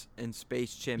Chimps and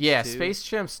Space Chimps 2. Yeah, Space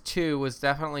Chimps 2 was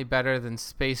definitely better than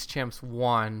Space Chimps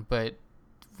 1, but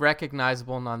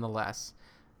recognizable nonetheless.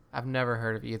 I've never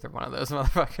heard of either one of those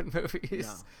motherfucking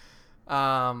movies.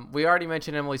 No. We already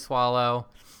mentioned Emily Swallow,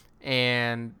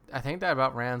 and I think that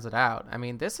about rounds it out. I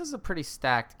mean, this is a pretty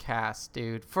stacked cast,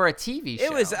 dude, for a TV show.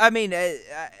 It was, I mean,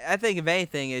 I think if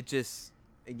anything, it just,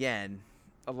 again,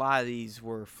 a lot of these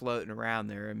were floating around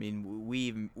there. I mean,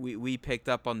 we picked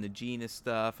up on the Gina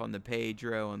stuff, on the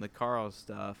Pedro, on the Carl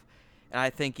stuff. And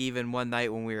I think even one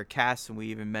night when we were casting, we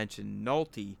even mentioned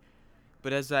Nolte.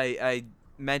 But as I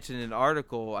mentioned in an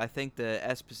article, I think the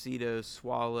Esposito,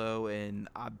 Swallow, and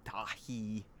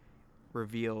Abtahi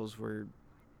reveals were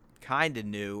kind of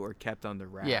new or kept under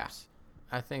wraps. Yeah,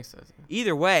 I think so.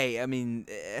 Either way, I mean,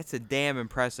 it's a damn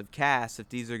impressive cast if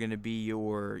these are going to be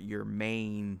your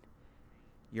main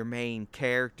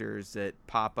characters that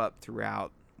pop up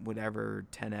throughout whatever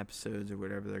 10 episodes or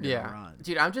whatever they're going to run.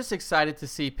 Dude, I'm just excited to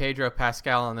see Pedro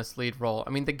Pascal on this lead role. I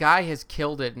mean, the guy has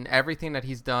killed it in everything that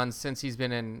he's done since he's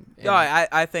been in No,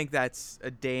 I think that's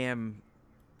a damn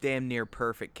near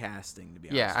perfect casting, to be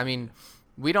honest. Yeah, I mean,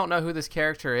 we don't know who this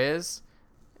character is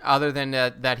other than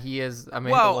that he is a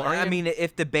Mandalorian. Well, I mean,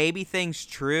 if the baby thing's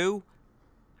true,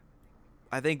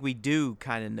 I think we do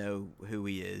kind of know who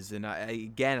he is. And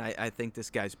I think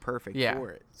this guy's perfect for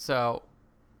it. So,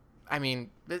 I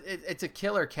mean, it's a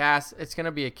killer cast. It's going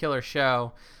to be a killer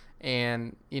show.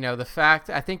 And, you know, the fact,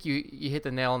 I think you hit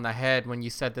the nail on the head when you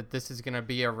said that this is going to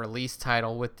be a release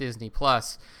title with Disney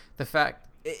Plus. The fact...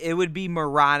 It would be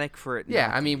moronic for it.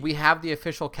 Yeah, I mean, we have the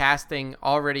official casting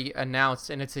already announced,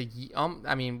 and it's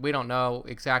I mean, we don't know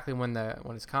exactly when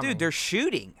it's coming. Dude, they're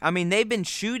shooting. I mean, they've been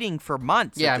shooting for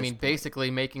months. Yeah, I mean,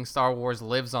 basically making Star Wars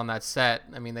lives on that set.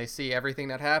 I mean, they see everything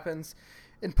that happens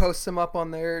and post them up on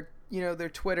their, you know, their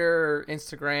Twitter or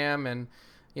Instagram and,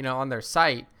 you know, on their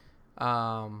site.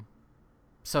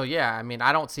 So yeah, I mean,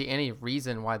 I don't see any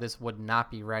reason why this would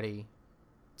not be ready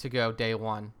to go day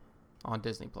one on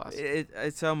Disney Plus.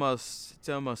 It's almost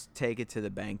take it to the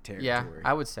bank territory. Yeah,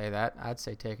 I would say that. I'd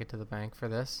say take it to the bank for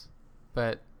this.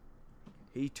 But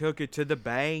he took it to the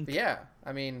bank. Yeah,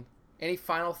 I mean, any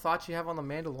final thoughts you have on The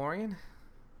Mandalorian?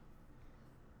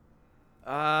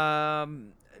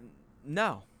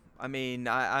 No. I mean,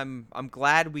 I'm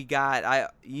glad we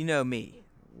got you know me.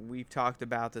 We've talked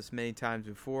about this many times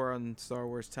before on Star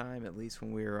Wars Time, at least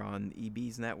when we were on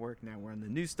EB's network. Now we're on the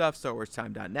new stuff,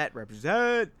 StarWarsTime.net,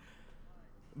 represent.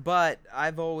 But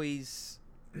I've always...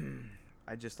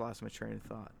 I just lost my train of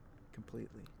thought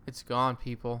completely. It's gone,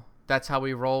 people. That's how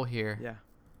we roll here. Yeah.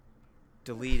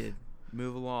 Deleted.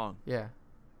 Move along. Yeah.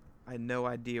 I had no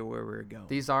idea where we were going.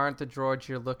 These aren't the droids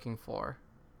you're looking for.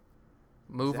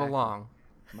 Move along.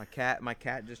 My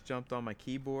cat just jumped on my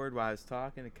keyboard while I was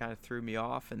talking. It kind of threw me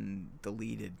off and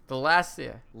deleted.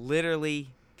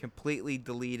 Literally, completely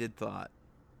deleted thought.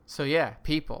 So yeah,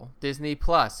 people, Disney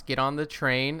Plus, get on the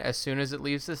train as soon as it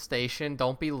leaves the station.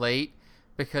 Don't be late,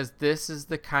 because this is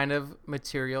the kind of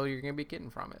material you're going to be getting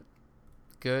from it.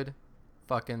 Good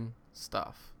fucking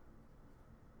stuff.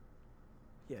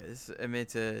 Yeah,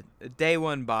 it's a day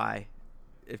one buy.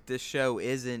 If this show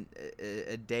isn't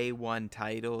a day one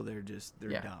title, they're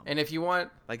dumb. And if you want,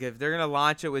 like, if they're gonna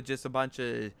launch it with just a bunch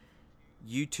of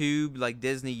YouTube, like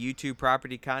Disney YouTube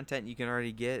property content you can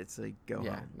already get, it's like, go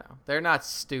home. No, they're not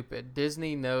stupid.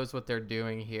 Disney knows what they're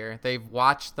doing here. They've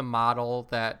watched the model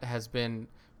that has been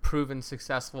proven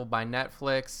successful by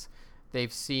Netflix.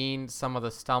 They've seen some of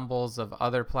the stumbles of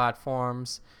other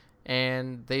platforms,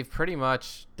 and they've pretty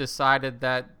much decided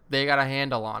that they got a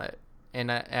handle on it. And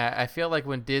I feel like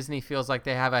when Disney feels like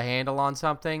they have a handle on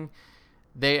something,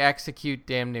 they execute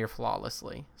damn near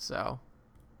flawlessly. So,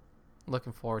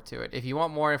 looking forward to it. If you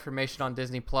want more information on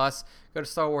Disney Plus, go to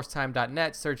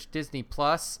StarWarsTime.net, search Disney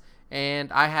Plus,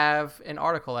 And I have an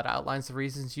article that outlines the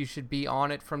reasons you should be on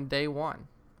it from day one.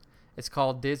 It's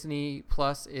called Disney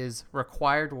Plus is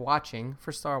Required Watching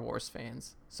for Star Wars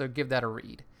Fans. So give that a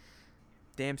read.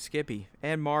 Damn Skippy.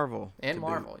 And Marvel. And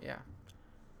Marvel, yeah.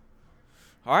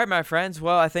 All right, my friends.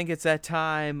 Well, I think it's that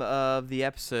time of the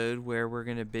episode where we're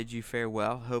going to bid you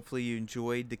farewell. Hopefully you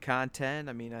enjoyed the content.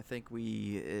 I mean, I think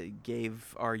we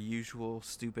gave our usual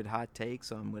stupid hot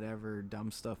takes on whatever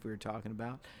dumb stuff we were talking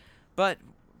about. But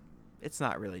it's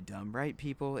not really dumb, right,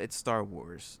 people? It's Star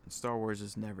Wars. Star Wars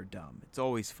is never dumb. It's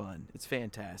always fun. It's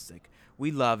fantastic.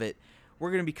 We love it.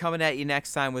 We're going to be coming at you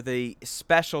next time with a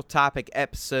special topic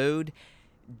episode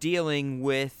dealing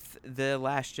with The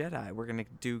Last Jedi. We're going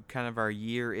to do kind of our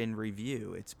year in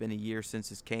review. It's been a year since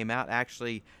this came out.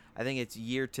 Actually, I think it's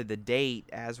year to the date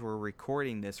as we're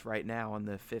recording this right now on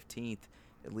the 15th,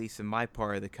 at least in my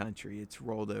part of the country. It's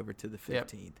rolled over to the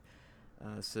 15th. Yep.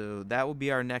 So that will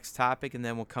be our next topic, and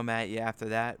then we'll come at you after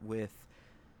that with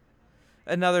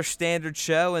another standard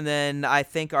show. And then I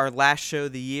think our last show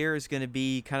of the year is going to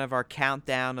be kind of our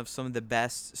countdown of some of the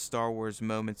best Star Wars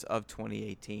moments of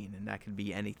 2018, and that could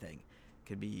be anything. It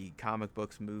could be comic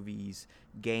books, movies,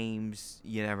 games,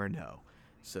 you never know.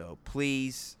 So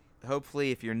please,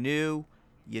 hopefully if you're new,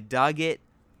 you dug it,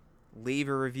 leave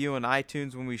a review on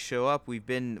iTunes when we show up. We've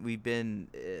been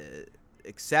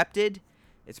accepted.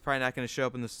 It's probably not going to show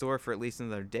up in the store for at least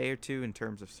another day or two in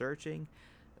terms of searching.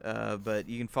 But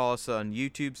you can follow us on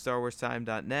YouTube,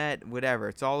 StarWarsTime.net, whatever.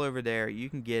 It's all over there. You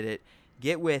can get it.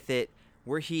 Get with it.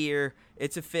 We're here.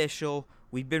 It's official.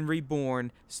 We've been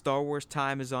reborn. Star Wars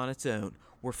Time is on its own.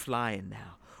 We're flying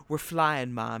now. We're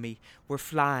flying, Mommy. We're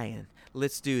flying.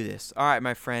 Let's do this. All right,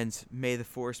 my friends. May the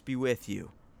Force be with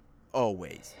you.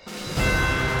 Always.